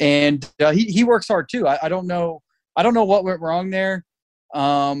 And he works hard too. I don't know what went wrong there.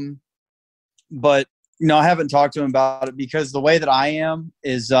 But I haven't talked to him about it because the way that I am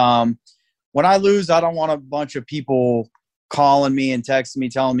is when I lose, I don't want a bunch of people calling me and texting me,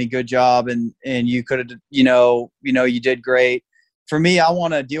 telling me good job. And you could have, you did great. For me, I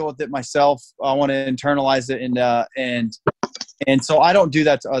want to deal with it myself. I want to internalize it. And so I don't do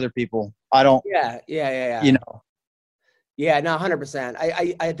that to other people. I don't. Yeah. Yeah, no,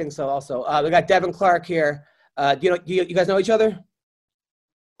 100%. I think so also. We got Devin Clark here. Do you guys know each other?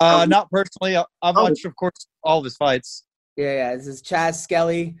 Not personally. I've watched, of course, all of his fights. Yeah. This is Chaz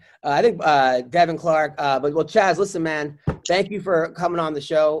Skelly. I think Devin Clark. But Chaz, listen, man. Thank you for coming on the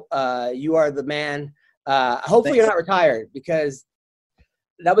show. You are the man. Hopefully you're not retired because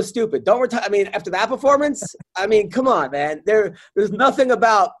that was stupid. Don't retire. I mean, after that performance, come on, man. There's nothing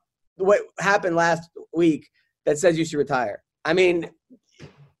about what happened last week that says you should retire. I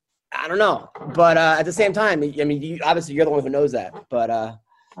don't know. But at the same time, obviously you're the one who knows that. But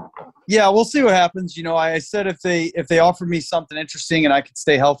yeah, we'll see what happens. I said if they offered me something interesting and I could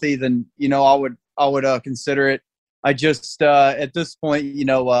stay healthy, then I would consider it. I just at this point,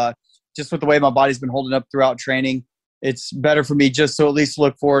 just with the way my body's been holding up throughout training, it's better for me just to at least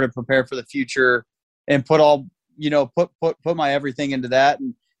look forward and prepare for the future and put my everything into that.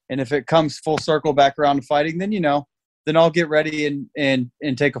 And if it comes full circle back around to fighting, then I'll get ready and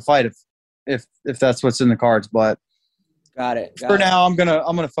take a fight if that's what's in the cards. But got it. For now, I'm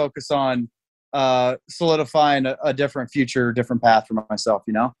gonna focus on solidifying a different future, different path for myself.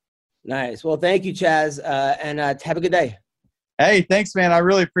 Nice. Well, thank you, Chaz, and have a good day. Hey, thanks, man. I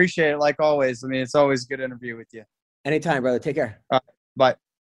really appreciate it. Like always. It's always a good interview with you. Anytime, brother. Take care. All right. Bye.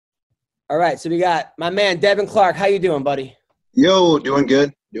 All right. So we got my man, Devin Clark. How you doing, buddy? Yo, doing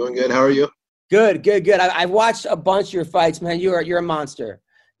good. How are you? Good. I've watched a bunch of your fights, man. You're a monster.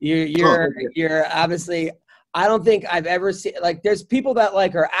 You're obviously. I don't think I've ever seen there's people that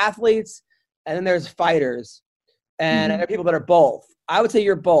are athletes, and then there's fighters, and there are people that are both. I would say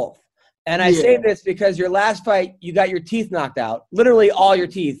you're both. And I say this because your last fight, you got your teeth knocked out. Literally all your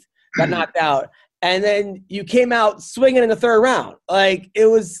teeth got knocked out. And then you came out swinging in the third round. It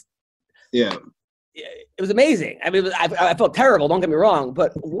was Yeah. It was amazing. I mean, I felt terrible. Don't get me wrong,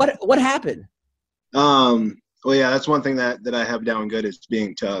 but what happened? Well, yeah, that's one thing that I have down good is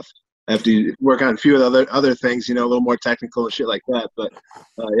being tough. I have to work on a few of the other things, a little more technical and shit like that. But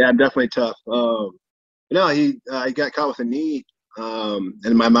yeah, I'm definitely tough. He got caught with a knee,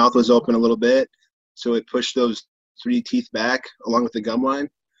 and my mouth was open a little bit, so it pushed those 3 teeth back along with the gum line,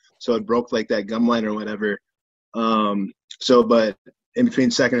 so it broke like that gum line or whatever. But in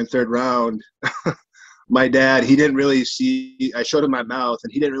between second and third round, my dad, he didn't really see. I showed him my mouth,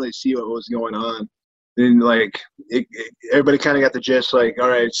 and he didn't really see what was going on. And everybody kind of got the gist, like, all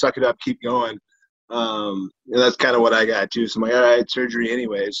right, suck it up, keep going. And that's kind of what I got too. So I'm like, all right, surgery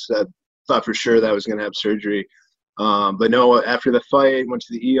anyways. I thought for sure that I was going to have surgery. But no, after the fight, went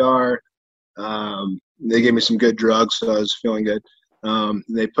to the ER. They gave me some good drugs, so I was feeling good.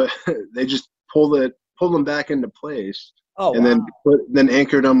 They just pulled them back into place. Oh, and wow. then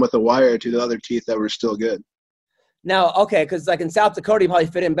anchored them with a wire to the other teeth that were still good. Now, okay, because like in South Dakota, you probably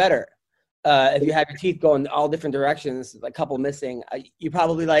fit in better. If you have your teeth going all different directions, a couple missing, you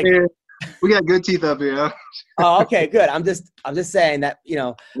probably like. Yeah, we got good teeth up here. Huh? Oh, okay, good. I'm just saying that,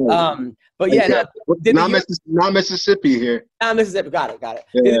 But yeah, not Mississippi here. Not Mississippi. Got it.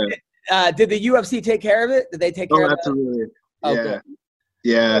 Yeah. Did the UFC take care of it? Did they take care of it? Absolutely. Oh, yeah. good.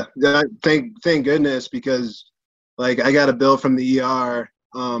 Yeah. Thank goodness, because like I got a bill from the ER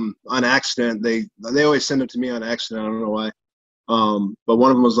on accident. They always send it to me on accident. I don't know why. But one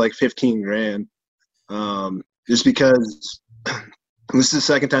of them was like $15,000. Just because this is the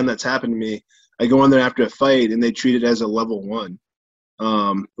second time that's happened to me. I go in there after a fight and they treat it as a level 1,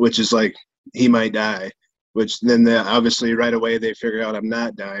 which is like he might die. Which then obviously right away they figure out I'm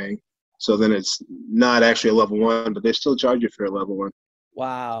not dying. So then it's not actually a level 1, but they still charge you for a level 1.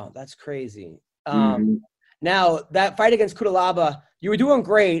 Wow, that's crazy. Now, that fight against Kudalaba, you were doing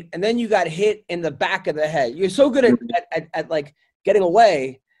great, and then you got hit in the back of the head. You're so good at like getting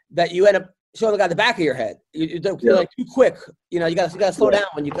away that you end up showing the guy the back of your head. You're like too quick. You got to slow down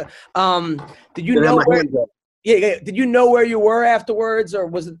when you go. Did you know where? Yeah. Did you know where you were afterwards, or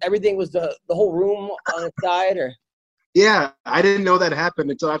was everything the whole room on its side, or? Yeah, I didn't know that happened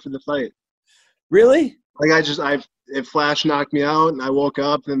until after the fight. Really? Like it flash knocked me out, and I woke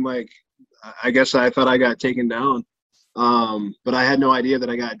up and like. I guess I thought I got taken down, but I had no idea that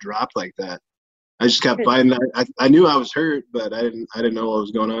I got dropped like that. I just kept fighting. I knew I was hurt, but I didn't know what was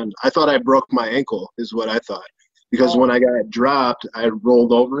going on. I thought I broke my ankle, is what I thought, because when I got dropped, I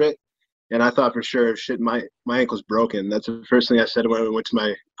rolled over it, and I thought for sure, shit, my ankle's broken. That's the first thing I said when I went to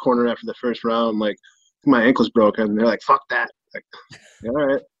my corner after the first round. Like, my ankle's broken, and they're like, "Fuck that!" Like, all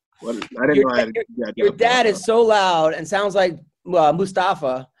right, I didn't know I had. Your dad is so loud and sounds like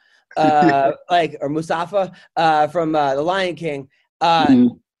Mustafa. Mustafa from The Lion King.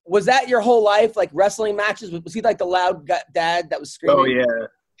 Was that your whole life, like wrestling matches? Was he like the loud dad that was screaming? Oh yeah,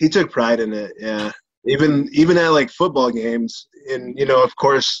 he took pride in it. Yeah, even at like football games, and of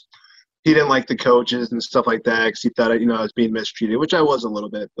course, he didn't like the coaches and stuff like that because he thought I was being mistreated, which I was a little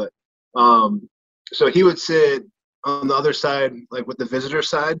bit. But so he would sit on the other side, like with the visitor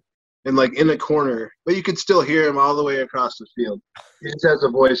side, and like in the corner, but you could still hear him all the way across the field. He just has a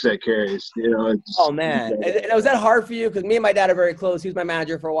voice that carries, Oh man, and was that hard for you? Because me and my dad are very close. He was my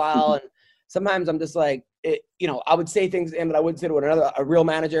manager for a while, and sometimes I'm just like, I would say things to him that I wouldn't say to a real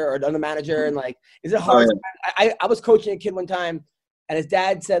manager or another manager, and like, is it hard? Oh, yeah. I was coaching a kid one time, and his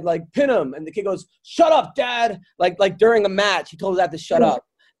dad said like, pin him, and the kid goes, "Shut up, Dad!" Like during a match, he told his dad to shut up.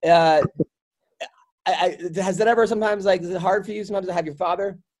 Has that ever sometimes like? Is it hard for you sometimes to have your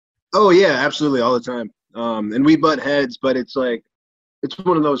father? Oh yeah, absolutely, all the time. And we butt heads, but it's like, it's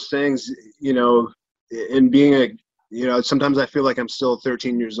one of those things, in being sometimes I feel like I'm still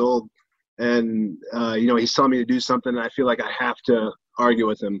 13 years old, and he's telling me to do something, and I feel like I have to argue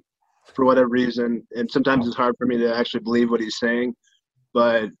with him for whatever reason. And sometimes it's hard for me to actually believe what he's saying,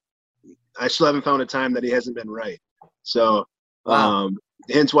 but I still haven't found a time that he hasn't been right. So,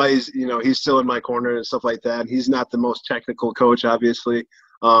 hence why he's still in my corner and stuff like that. He's not the most technical coach, obviously.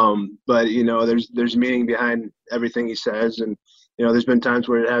 But there's meaning behind everything he says, and there's been times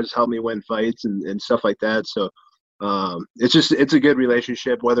where it has helped me win fights and stuff like that. So it's a good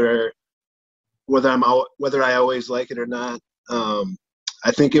relationship, whether I always like it or not.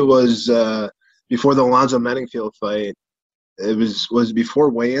 I think it was before the Alonzo Menningfield fight. It was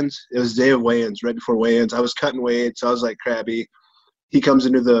before weigh-ins. It was day of weigh-ins, right before weigh-ins. I was cutting weights. I was like crabby. He comes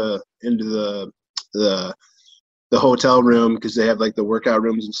into the hotel room because they have like the workout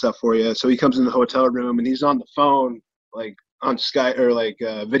rooms and stuff for you. So he comes in the hotel room and he's on the phone, like on Skype or like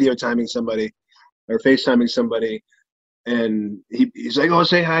video timing somebody or FaceTiming somebody. And he's like, "Oh,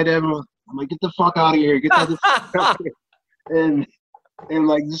 say hi to everyone. I'm like, get the fuck out of here. Get the fuck out of here. And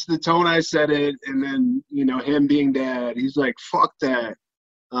like just the tone I said it, and then, you know, him being dad, he's like, fuck that.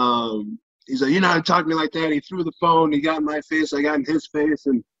 He's like, you're not talking to me like that. He threw the phone. He got in my face. I got in his face.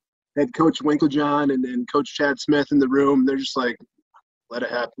 And had Coach Winklejohn and Coach Chad Smith in the room. They're just like, let it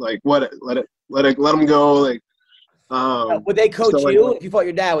happen. Like, let them go. Like, would they coach so, you? like, If you fought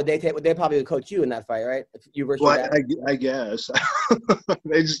your dad, would they probably coach you in that fight, right? If you versus your dad? I guess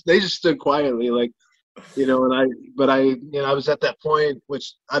they just stood quietly, like, you know. And I was at that point,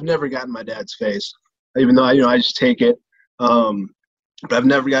 which I've never gotten my dad's face, even though I just take it. But I've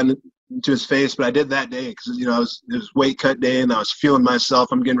never gotten into his face. But I did that day because, you know, it was weight cut day, and I was feeling myself.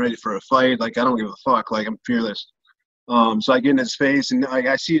 I'm getting ready for a fight. Like, I don't give a fuck. Like, I'm fearless. So I get in his face, and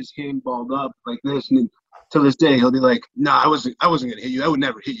I see his hand balled up like this, and to this day he'll be like, "Nah, I wasn't gonna hit you. I would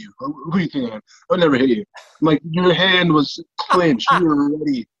never hit you. Who do you think I am? I would never hit you." I'm like, "Your hand was clenched. You were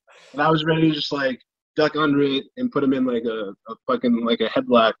ready," and I was ready to just like duck under it and put him in like a fucking like a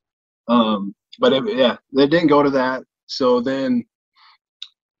headlock. But it didn't go to that. So then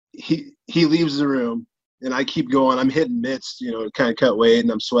he leaves the room, and I keep going. I'm hitting mitts, you know, kind of cut weight, and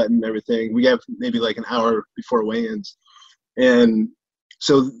I'm sweating and everything. We have maybe like an hour before weigh-ins. And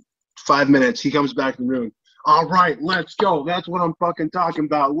so 5 minutes, he comes back in the room. All right, let's go. That's what I'm fucking talking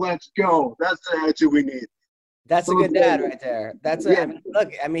about. Let's go. That's the attitude we need. That's a good dad right there.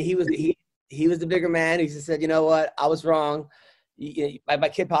 Look, I mean, he was the bigger man. He just said, you know what? I was wrong. My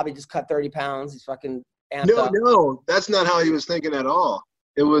kid probably just cut 30 pounds. He's fucking amped up. No, that's not how he was thinking at all.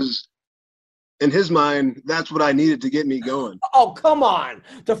 It was, in his mind, that's what I needed to get me going. Oh, come on.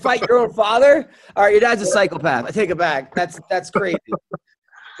 To fight your own father? All right, your dad's a psychopath. I take it back. That's crazy.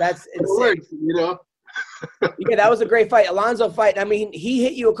 That's insane. It works, you know? Yeah, that was a great fight. Alonzo fight. I mean, he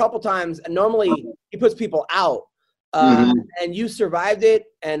hit you a couple times, and normally he puts people out. And you survived it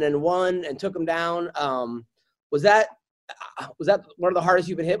and then won and took him down. Was that one of the hardest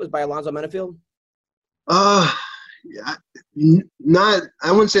you've been hit, was by Alonzo Menifield? Yeah,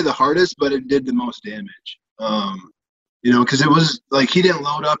 I wouldn't say the hardest, but it did the most damage. You know, because it was like he didn't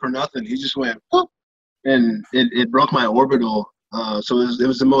load up or nothing. He just went, and it broke my orbital. So it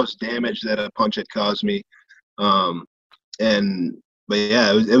was the most damage that a punch had caused me. But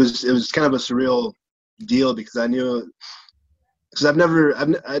yeah, it was kind of a surreal deal because I knew, because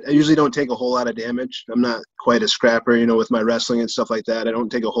I usually don't take a whole lot of damage. I'm not quite a scrapper, you know, with my wrestling and stuff like that. I don't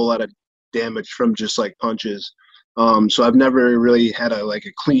take a whole lot of damage from just like punches. So I've never really had a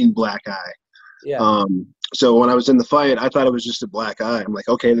clean black eye. Yeah. So when I was in the fight, I thought it was just a black eye. I'm like,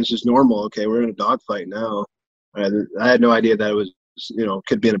 okay, this is normal. Okay, we're in a dog fight now. I had no idea that it was, you know,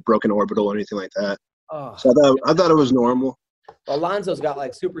 could be in a broken orbital or anything like that. Oh. So I thought it was normal. Alonzo's got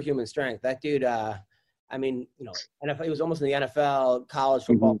like superhuman strength. That dude, I mean, you know, NFL, he was almost in the NFL, college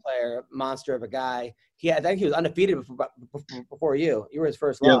football player, monster of a guy. I think he was undefeated before you. You were his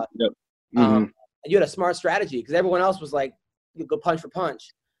first loss. Yep. You had a smart strategy because everyone else was like, you go punch for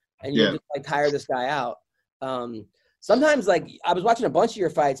punch, and you just like tire this guy out. Sometimes, like, I was watching a bunch of your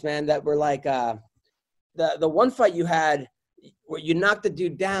fights, man, that were like the one fight you had where you knocked the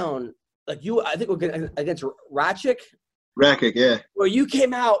dude down, like I think we're against Rakic. Rakic, yeah. Where you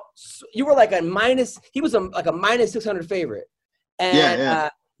came out, you were like he was like a minus 600 favorite.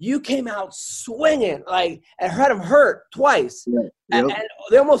 And you came out swinging, like, and had him hurt twice. Yeah. Yep. And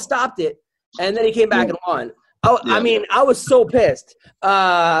they almost stopped it. And then he came back and won. I mean, I was so pissed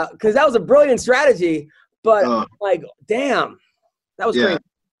because that was a brilliant strategy. But, like, damn, that was crazy.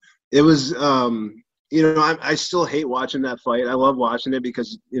 It was, you know, I still hate watching that fight. I love watching it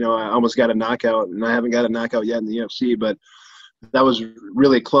because, you know, I almost got a knockout, and I haven't got a knockout yet in the UFC. But that was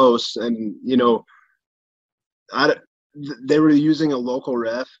really close. And, you know, they were using a local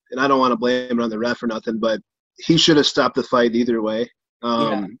ref, and I don't want to blame it on the ref or nothing, but he should have stopped the fight either way.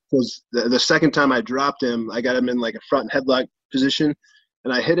 Because the second time I dropped him, I got him in like a front headlock position,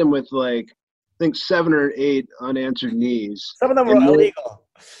 and I hit him with like, I think 7 or 8 unanswered knees. Some of them were illegal.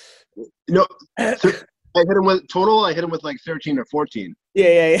 No, I hit him with like 13 or 14.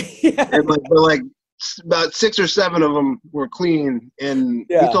 Yeah. And like about 6 or 7 of them were clean, and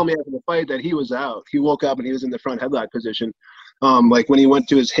he told me after the fight that he was out. He woke up and he was in the front headlock position. Like when he went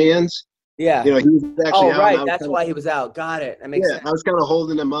to his hands. Yeah. You know, he was actually out. Oh, right. That's why he was out. Got it. That makes sense. I was kind of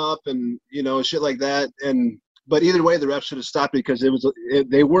holding him up and, you know, shit like that. But either way, the ref should have stopped it because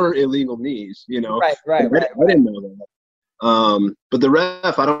they were illegal knees, you know. Right. I didn't know that. But the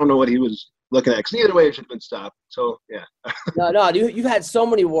ref, I don't know what he was looking at. Because either way, it should have been stopped. So, yeah. No, you've had so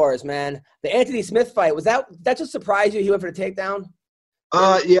many wars, man. The Anthony Smith fight, that just surprised you? He went for the takedown?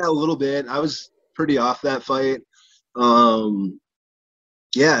 Yeah, a little bit. I was pretty off that fight.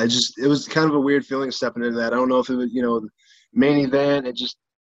 yeah, it was kind of a weird feeling stepping into that. I don't know if it was, you know, main event. It just,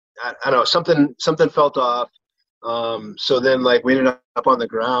 I don't know, something felt off. So then like we ended up on the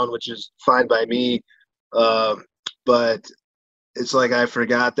ground, which is fine by me. But it's like I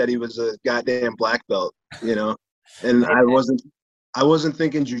forgot that he was a goddamn black belt, you know, and I wasn't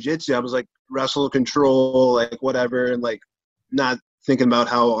thinking jiu-jitsu. I was like wrestle control, like whatever, and like not thinking about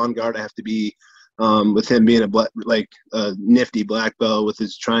how on guard I have to be with him being a nifty black belt with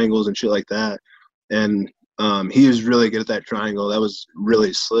his triangles and shit like that. And he was really good at that triangle. That was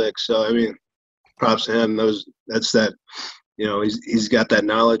really slick. So I mean, props to him. That's that, you know, he's got that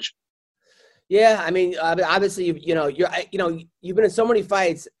knowledge. Yeah, I mean, obviously, you've been in so many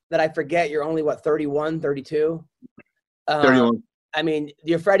fights that I forget you're only, 31, 32? 31. I mean,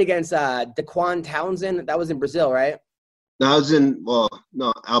 your fight against Daquan Townsend, that was in Brazil, right? That was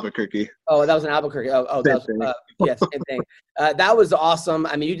Albuquerque. Oh, that was in Albuquerque. Oh, that was, yeah, same thing. That was awesome.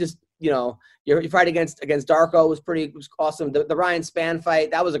 I mean, you just, your fight against Darko was awesome. The Ryan Spann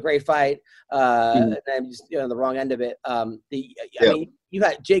fight, that was a great fight. And then just, the wrong end of it. I mean, you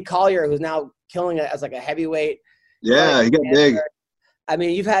had Jake Collier, who's now killing it as like a heavyweight. Yeah, he got big. I mean,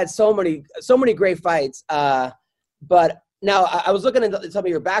 you've had so many great fights. But now I was looking into some of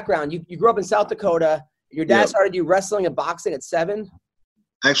your background. You grew up in South Dakota. Your dad started you wrestling and boxing at 7?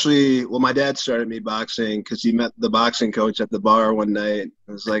 Actually, well, my dad started me boxing because he met the boxing coach at the bar one night.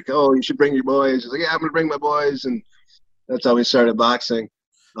 I was like, oh, you should bring your boys. He's like, yeah, I'm going to bring my boys. And that's how we started boxing.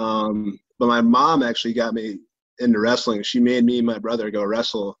 But my mom actually got me into wrestling. She made me and my brother go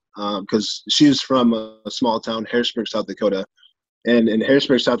wrestle because she was from a small town, Harrisburg, South Dakota. And in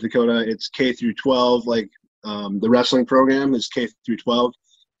Harrisburg, South Dakota, it's K through 12. Like the wrestling program is K through 12.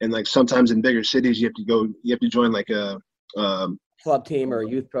 And like sometimes in bigger cities, you have to join like a club team or a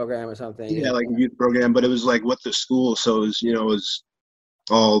youth program or something. Yeah, like a youth program, but it was like with the school, so it was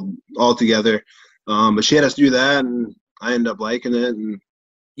all together. But she had us do that, and I ended up liking it. And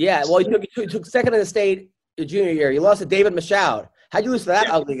yeah, well, you took second in the state your junior year. You lost to David Michaud. How'd you lose to that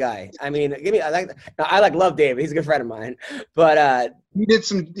ugly guy? I mean, I love David. He's a good friend of mine, but he did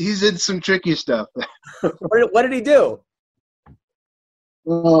some tricky stuff. What did he do?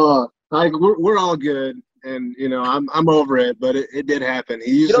 Like we're all good, and I'm over it, but it did happen.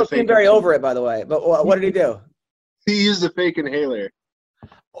 You don't seem very over it, by the way. But what did he do? He used a fake inhaler.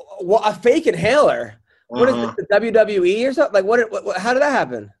 Well, a fake inhaler? What is this, the WWE or something? Like how did that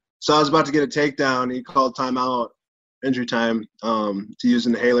happen? So I was about to get a takedown. He called timeout, injury time, to use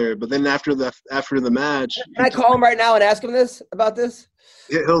an inhaler. But then after the match, can I call him right now and ask him about this?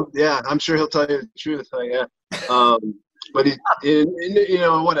 Yeah, I'm sure he'll tell you the truth. Yeah. But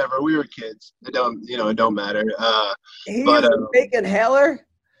whatever. We were kids. It don't matter. He used a fake inhaler?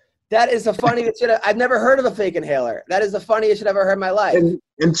 That is the funniest shit. I've never heard of a fake inhaler. That is the funniest shit I've ever heard in my life. And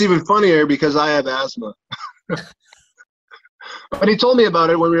it's even funnier because I have asthma. But he told me about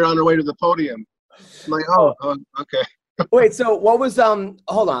it when we were on our way to the podium. I'm like, oh okay. Wait, so what was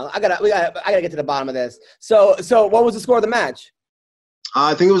hold on. I gotta get to the bottom of this. So what was the score of the match?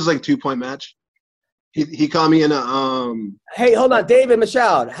 I think it was like 2-point match. He caught me in a Hey, hold on, David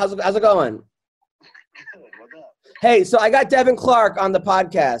Michaud. How's it going? Hey, so I got Devin Clark on the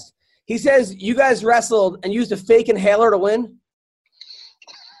podcast. He says you guys wrestled and used a fake inhaler to win.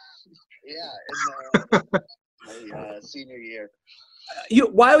 Yeah, in my senior year.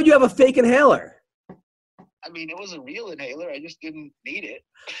 Why would you have a fake inhaler? I mean, it was a real inhaler. I just didn't need it.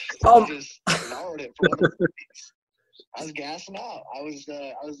 I just ignored it for other things. I was gassing out. I was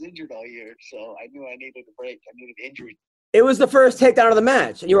injured all year, so I knew I needed a break. I needed injury. It was the first takedown of the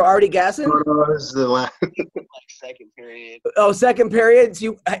match, and you were already gassing? No, this is the last. Like second period. Oh, second period?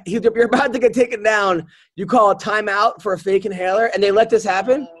 So you're about to get taken down. You call a timeout for a fake inhaler, and they let this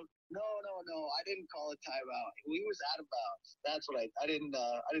happen? No. I didn't call a timeout. We was out of bounds. That's what I didn't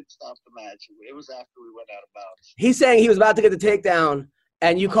stop the match. It was after we went out of bounds. He's saying he was about to get the takedown,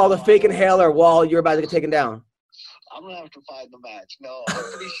 and you called a fake inhaler while you're about to get taken down. I'm going to have to find the match. No, I'm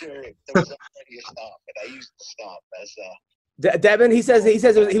pretty sure there was already a stop, and I used the stop as Devin, he says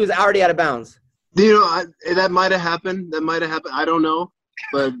he was already out of bounds. That might have happened. I don't know,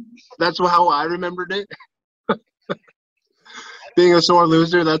 but that's how I remembered it. Being a sore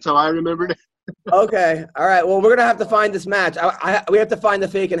loser, that's how I remembered it. Okay, all right. Well, we're gonna have to find this match. We have to find the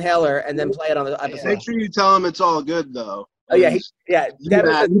fake inhaler and then play it on the episode. Make sure you tell him it's all good, though. Oh yeah,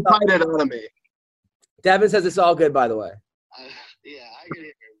 Devin says he find it out of me. Devin says it's all good, by the way. Yeah, I get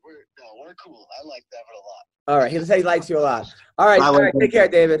it. We're cool. I like Devin a lot. All right, he says he likes you a lot. All right, take care,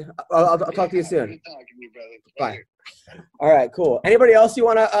 David. I'll talk to you soon. Good talking to you, brother. Bye. All right, cool. Anybody else you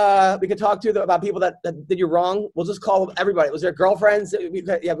want to we could talk to about people that did you wrong? We'll just call everybody. Was there girlfriends? You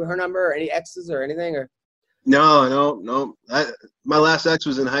have her number or any exes or anything? Or No. My last ex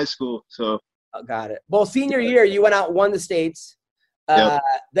was in high school, so. Oh, got it. Well, senior year, you went out and won the states. Yep.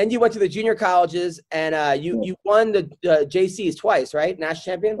 Then you went to the junior colleges, and you won the JCs twice, right?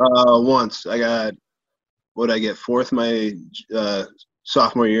 National champion? Once. I got, what'd I get, fourth my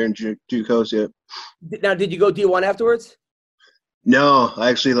sophomore year in JUCOs, yeah. Now, did you go D1 afterwards? No, I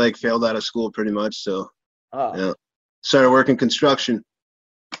actually, failed out of school pretty much, so. Oh. Yeah. Started working construction.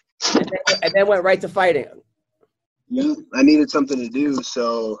 And then went right to fighting. Yeah, I needed something to do,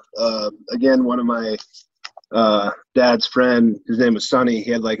 so, again, one of my dad's friend, his name was Sonny,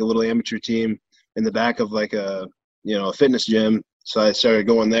 he had a little amateur team in the back of a fitness gym. So I started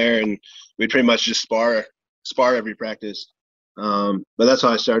going there, and we pretty much just spar every practice. But that's how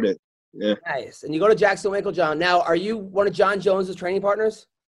I started. Yeah. Nice. And you go to Jackson Winklejohn. Now, are you one of John Jones's training partners?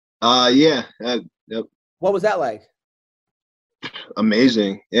 Yeah. Yep. What was that like?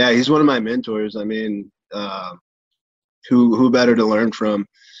 Amazing. Yeah, he's one of my mentors. I mean, who better to learn from?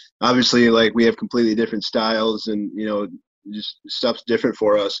 Obviously, we have completely different styles, and just stuff's different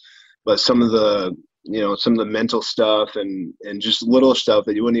for us. But some of the mental stuff and just little stuff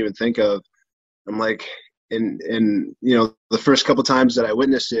that you wouldn't even think of, I'm like, and the first couple times that I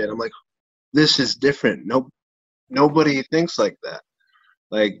witnessed it, I'm like, this is different. Nobody thinks like that.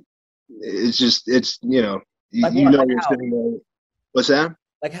 It's you're sitting there. What's that?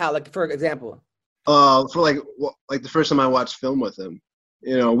 Like how? Like for example. For the first time I watched film with him.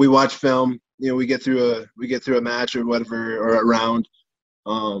 We watch film, we get through a match or whatever, or a round.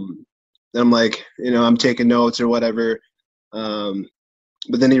 And I'm like, I'm taking notes or whatever.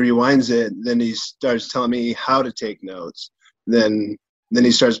 But then he rewinds it. Then he starts telling me how to take notes. Then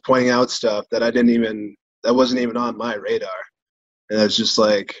he starts pointing out stuff that that wasn't even on my radar. And it's just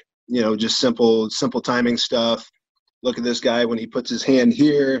just simple timing stuff. Look at this guy, when he puts his hand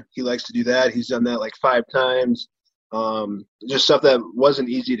here, he likes to do that. He's done that 5 times. Just stuff that wasn't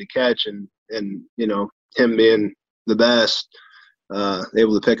easy to catch, and him being the best,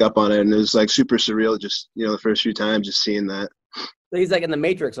 able to pick up on it, and it was super surreal. Just the first few times, just seeing that. So he's in the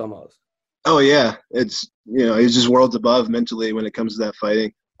Matrix almost. Oh yeah, it's he's just worlds above mentally when it comes to that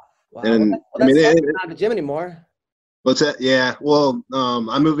fighting. Wow. And not at the gym anymore. What's that? Yeah, well,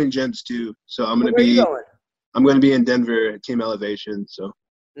 I'm moving gyms too, so I'm going to Where are you be. going? I'm going to be in Denver at Team Elevation. So.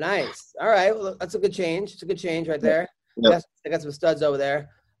 Nice. All right. Well, that's a good change. It's a good change right there. Yep. I got some studs over there.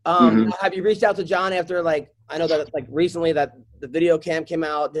 Mhm. Have you reached out to John after I know that recently that the video cam came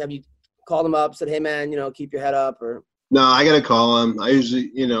out? Have you called him up, said, hey man, keep your head up, or? No, I got to call him. I usually,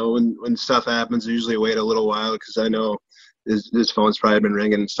 when stuff happens, I usually wait a little while because I know his phone's probably been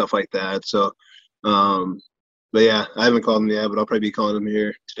ringing and stuff like that. So, but yeah, I haven't called him yet, but I'll probably be calling him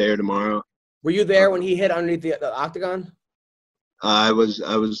here today or tomorrow. Were you there when he hit underneath the octagon? I was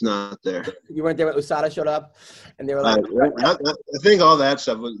not there. You weren't there when USADA showed up, and they were like. I think all that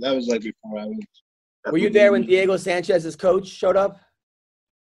stuff was before I was. Were you there when Diego Sanchez's coach showed up?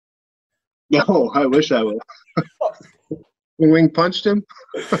 No, I wish I was. When Wing punched him.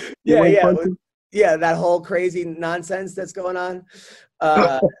 Yeah. That whole crazy nonsense that's going on.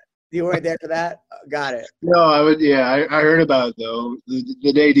 You weren't there for that? Got it. No, I would. Yeah, I heard about it though.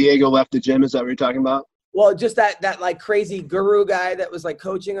 The day Diego left the gym, is that what you're talking about? Well, just that crazy guru guy that was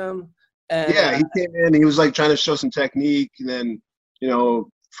coaching him. And, yeah, he came in. He was trying to show some technique, and then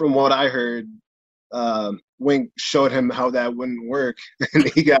from what I heard, Wink showed him how that wouldn't work, and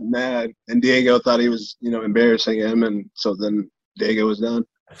he got mad. And Diego thought he was embarrassing him, and so then Diego was done.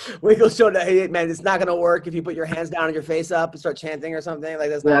 Winkle showed that, hey man, it's not gonna work if you put your hands down and your face up and start chanting or something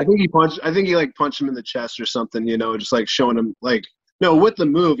that's not. I think he punched him in the chest or something. Just showing him with the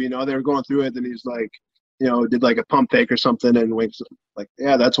move. They were going through it, and he's did a pump fake or something, and Wink's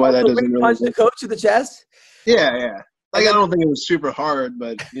yeah, that's why that doesn't really punch the coach to the chest. Yeah. I don't think it was super hard,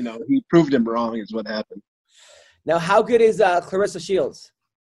 but he proved him wrong is what happened. Now, how good is Clarissa Shields?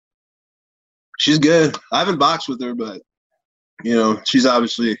 She's good. I haven't boxed with her, but she's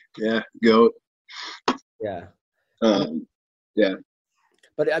obviously GOAT. Yeah. Yeah.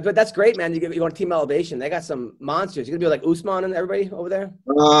 But that's great, man. You want Team Elevation? They got some monsters. You're gonna be like Usman and everybody over there.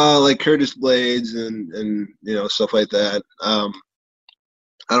 Like Curtis Blades and stuff like that.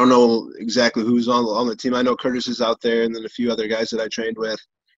 I don't know exactly who's on the team. I know Curtis is out there, and then a few other guys that I trained with.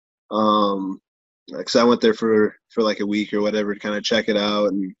 Because I went there for a week or whatever to kind of check it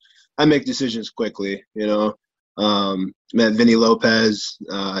out, and I make decisions quickly. Met Vinny Lopez.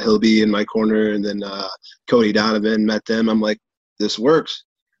 He'll be in my corner, and then Cody Donovan. Met them. I'm like, this works.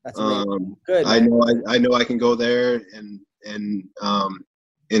 That's amazing. Good. I man. know I can go there and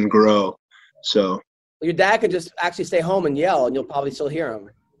grow. So Your dad could just actually stay home and yell, and you'll probably still hear him.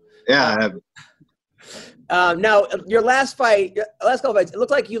 yeah, I have. Now, your last couple fights, it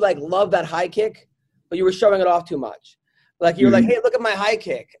looked like you like loved that high kick, but you were showing it off too much. Like you were like, "Hey, look at my high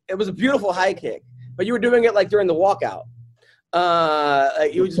kick." It was a beautiful high kick, but you were doing it like during the walkout.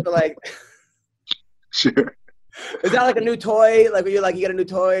 Like you would just be like, Sure. "Is that like a new toy? Like you get a new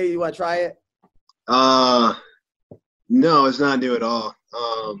toy? You want to try it?" No, it's not new at all.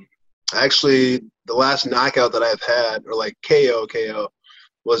 Actually, the last knockout that I've had, or like KO,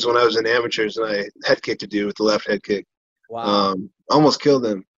 was when I was in amateurs and I head kicked a dude with the left head kick. Wow. Almost killed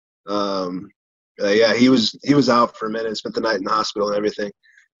him. Yeah, he was out for a minute, spent the night in the hospital and everything.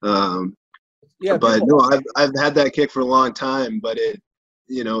 Yeah, but no, I've had that kick for a long time, but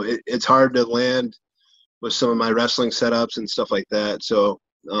it's hard to land with some of my wrestling setups and stuff like that. So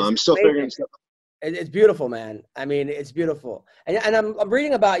I'm still figuring stuff out. It's beautiful, man. I mean, it's beautiful. And I'm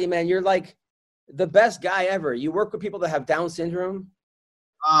reading about you, man. You're like the best guy ever. You work with people that have Down syndrome.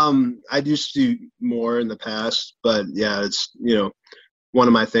 I used to do more in the past, but yeah, it's one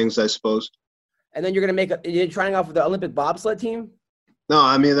of my things, I suppose. And then you're trying out for the Olympic bobsled team? No,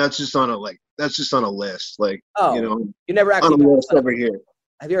 I mean that's just on a list. Like you never actually on a list over here.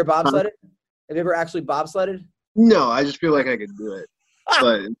 Have you ever bobsledded? Have you ever actually bobsledded? No, I just feel like I could do it.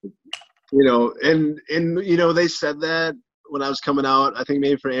 But and they said that when I was coming out, I think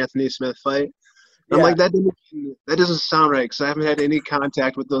maybe for Anthony Smith fight. I'm like, that doesn't sound right because I haven't had any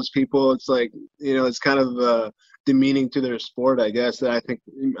contact with those people. It's like, it's kind of demeaning to their sport, I guess, that I think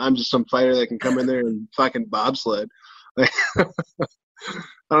I'm just some fighter that can come in there and fucking bobsled. Like, I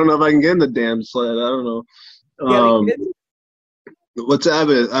don't know if I can get in the damn sled. I don't know. What's I have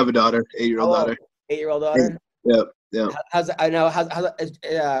a daughter, 8-year-old daughter. 8-year-old daughter? Yep. Yeah.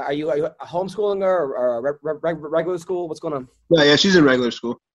 Are you homeschooling her or regular school? What's going on? Yeah, she's in regular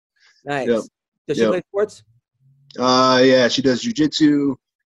school. Nice. Yep. Does she play sports? Yeah, she does jiu-jitsu,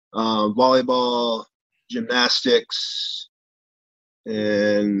 volleyball, gymnastics,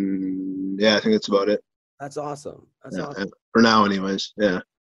 and yeah, I think that's about it. That's awesome. That's awesome. For now, anyways. Yeah.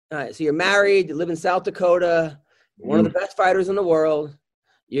 All right. So you're married. You live in South Dakota. One of the best fighters in the world.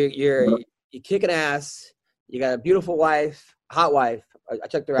 You're kicking ass. You got a beautiful wife, hot wife. I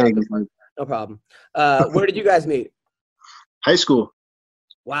checked her out. No problem. Where did you guys meet? High school.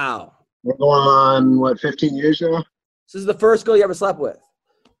 Wow. We're going on 15 years now. So this is the first girl you ever slept with.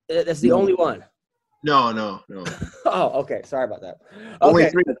 That's the only one. No. Oh, okay. Sorry about that.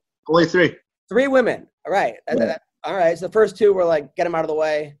 Okay. Only three. 3 women. All right. All right. So the first 2 were like, get them out of the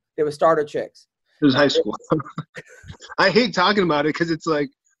way. They were starter chicks. It was high school. I hate talking about it because it's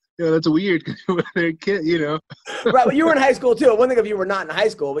like, that's weird because they're a kid, Right, but you were in high school too. One thing if you were not in high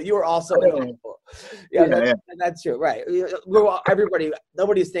school, but you were also in high school. Yeah, that's true. Right.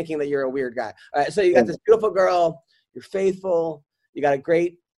 Nobody's thinking that you're a weird guy. All right, so you got this beautiful girl. You're faithful. You got a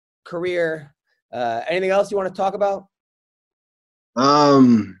great career. Anything else you want to talk about? I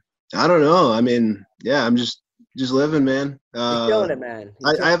don't know. I mean, yeah, I'm just living, man. You're killing it, man.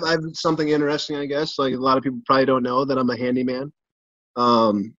 I have something interesting, I guess. Like a lot of people probably don't know that I'm a handyman.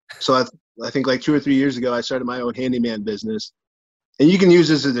 So I think like 2 or 3 years ago, I started my own handyman business, and you can use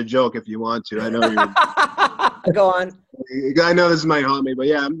this as a joke if you want to. I know you're go on. I know this might haunt me, but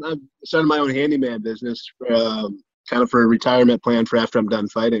yeah, I started my own handyman business for, kind of for a retirement plan for after I'm done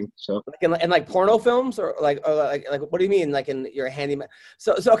fighting. So in like porno films or like what do you mean? Like in your handyman?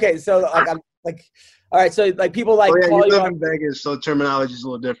 So okay, so like I'm like. All right, so like people like call you up in Vegas, so terminology is a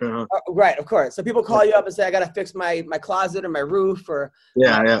little different, huh? Right, of course. So people call you up and say, "I got to fix my closet or my roof or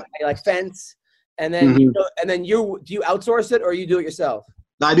my like fence," and then do you outsource it or you do it yourself?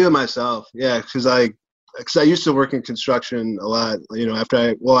 No, I do it myself. Yeah, because I used to work in construction a lot.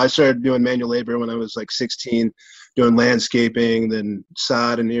 After I started doing manual labor when I was like 16, doing landscaping, then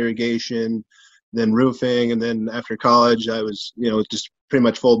sod and irrigation, then roofing, and then after college, I was just pretty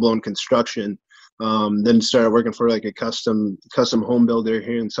much full blown construction. Then started working for like a custom home builder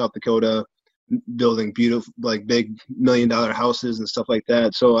here in South Dakota, building beautiful, like big $1 million houses and stuff like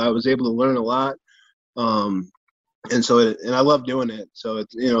that. So I was able to learn a lot. And I love doing it. So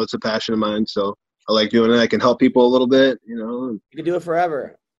it's a passion of mine. So I like doing it. I can help people a little bit, You can do it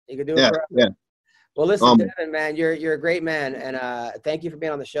forever. You can do it forever. Yeah. Well, listen, Devin, man, you're a great man. And, thank you for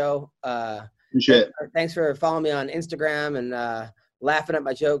being on the show. Thanks for following me on Instagram and, laughing at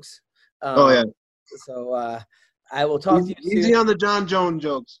my jokes. So I will talk to you soon. Easy on the John Jones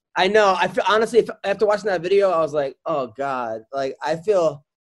jokes. I know. I feel honestly, after watching that video, I was like, oh God, like I feel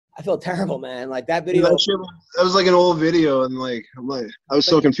I feel terrible, man. Like that You video. know, that was like an old video, and like I was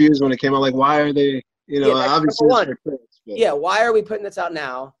so confused when it came out. Like, why are they? You know, Yeah, that's obviously. number It's one. for kids, but, Yeah, why are we putting this out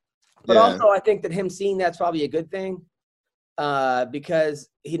now? But Yeah. also, I think that him seeing that's probably a good thing, because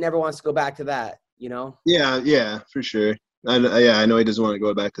he never wants to go back to that. You know. Yeah, for sure. I know he doesn't want to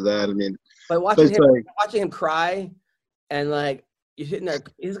go back to that. I mean, But watching it's him, like, watching him cry, and like you're sitting there,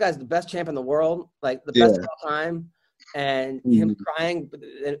 this guy's the best champ in the world, like the best of all time, and him crying.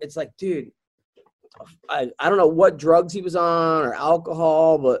 It's like, dude, I don't know what drugs he was on or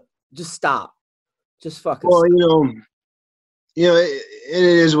alcohol, but just stop, just fucking. well, stop. it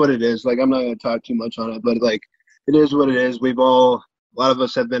is what it is. Like, I'm not gonna talk too much on it, but like, it is what it is. A lot of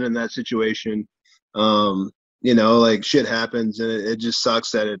us have been in that situation. Like shit happens, and it just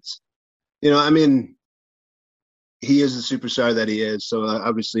sucks that it's, I mean, he is the superstar that he is. So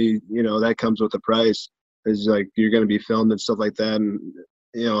obviously, that comes with a price. Is like you're going to be filmed and stuff like that, and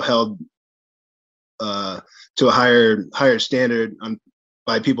held to a higher standard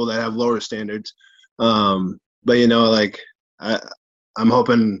by people that have lower standards. But like I'm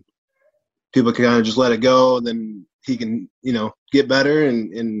hoping people can kind of just let it go, and then he can get better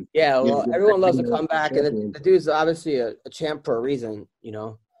and yeah. Well, everyone loves to come back, and the dude's obviously a champ for a reason.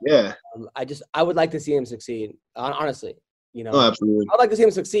 Yeah. I would like to see him succeed. Honestly, Oh, absolutely. I'd like to see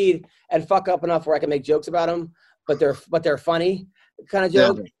him succeed and fuck up enough where I can make jokes about him, but they're funny kind of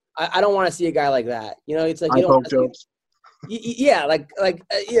jokes. Yeah. I don't want to see a guy like that. It's like you don't. Jokes. Yeah,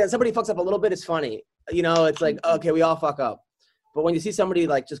 somebody fucks up a little bit, it's funny. It's like, okay, we all fuck up. But when you see somebody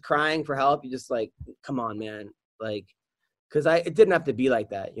like just crying for help, you just like, come on, man. Like, because it didn't have to be like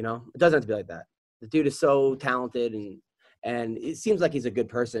that. It doesn't have to be like that. The dude is so talented, and it seems like he's a good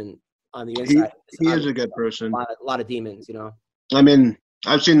person on the inside. He is a good person. A lot of demons, I mean,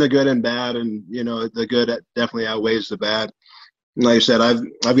 I've seen the good and bad, and the good definitely outweighs the bad. And like I said,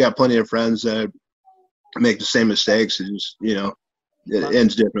 I've got plenty of friends that make the same mistakes, and just, it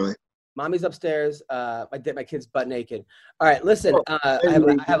ends differently. Mommy's upstairs. I did my kid's butt naked. All right, listen. I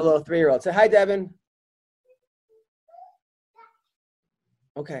have a little 3-year-old. Say hi, Devin.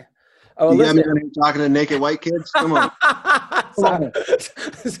 Okay. Oh, listen. Talking to naked white kids. Come on. Sorry.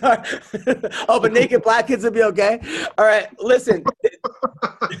 Oh, but naked black kids would be okay. All right, listen.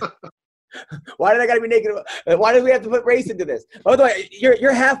 Why did I gotta be naked? Why did we have to put race into this? By the way,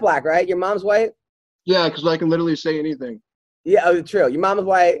 you're half black, right? Your mom's white. Yeah, because I can literally say anything. Yeah, true. Your mom's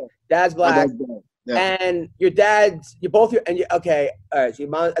white, dad's black, yeah. And you're both okay. All right, so your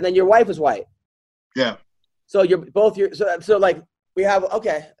mom, and then your wife is white. Yeah. So you're both so like we have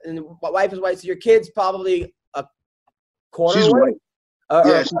and my wife is white. So your kid's probably a quarter. She's white.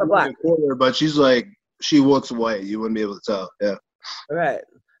 Yeah, she's black. A quarter, but she looks white. You wouldn't be able to tell. Yeah. All right,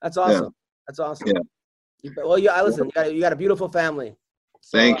 that's awesome. Yeah. That's awesome. Yeah. Well, I listen. You got a beautiful family.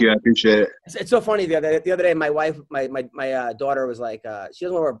 So, thank you. I appreciate it. It's so funny. The other day, my wife, my daughter was like, she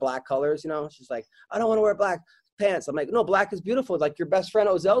doesn't want to wear black colors. She's like, I don't want to wear black pants. I'm like, no, black is beautiful. Like your best friend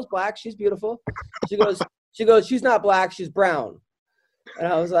Ozelle's black. She's beautiful. She goes, she's not black. She's brown. And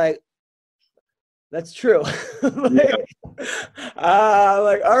I was like, that's true. Like,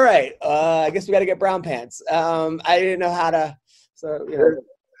 all right. I guess we got to get brown pants. I didn't know how to. So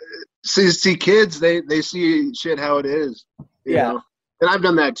See, kids, they see shit how it is. You know? And I've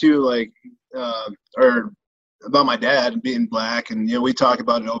done that too, like, or about my dad being black, and we talk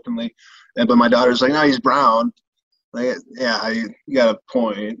about it openly. But my daughter's like, no, he's brown. Like, yeah, you got a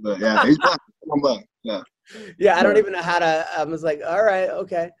point, but yeah, he's black. I'm black. Yeah. Yeah, I don't even know how to. I was like, all right,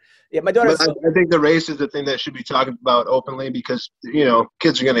 okay. Yeah, my daughter. I think the race is the thing that should be talked about openly because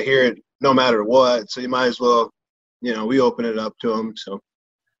kids are gonna hear it no matter what. So you might as well, we open it up to them. So.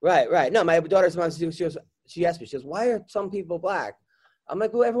 Right. No, my daughter's mom. She asked me. She goes, "Why are some people black?" I'm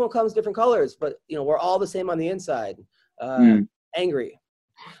like, well, everyone comes different colors, but we're all the same on the inside. Angry.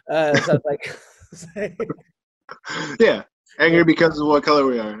 So I was like, yeah, angry because of what color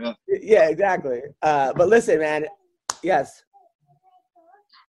we are. Yeah. Yeah, exactly. But listen, man. Yes.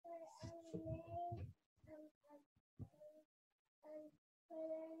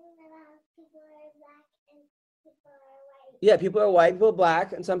 Yeah, people are white, people are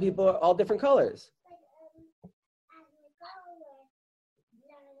black, and some people are all different colors.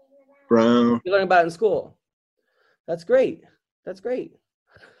 Brown. You learn about it in school. That's great.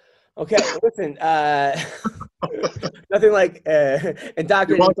 Okay, listen. Nothing like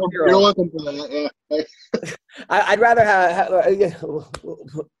indoctrinating. You're welcome for that. Yeah. I'd rather have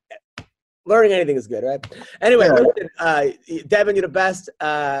learning anything is good, right? Anyway, listen, Devin, you're the best.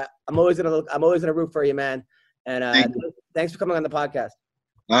 I'm always gonna root for you, man. And thanks for coming on the podcast.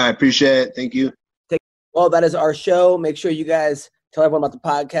 I appreciate it. Thank you. Well, that is our show. Make sure you guys Tell everyone about the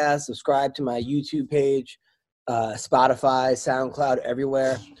podcast. Subscribe to my YouTube page, Spotify, SoundCloud,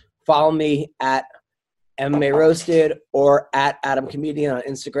 everywhere. Follow me at MMA Roasted or at Adam Comedian on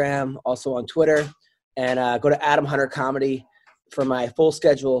Instagram, also on Twitter. And go to Adam Hunter Comedy for my full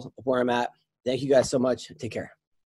schedule of where I'm at. Thank you guys so much. Take care.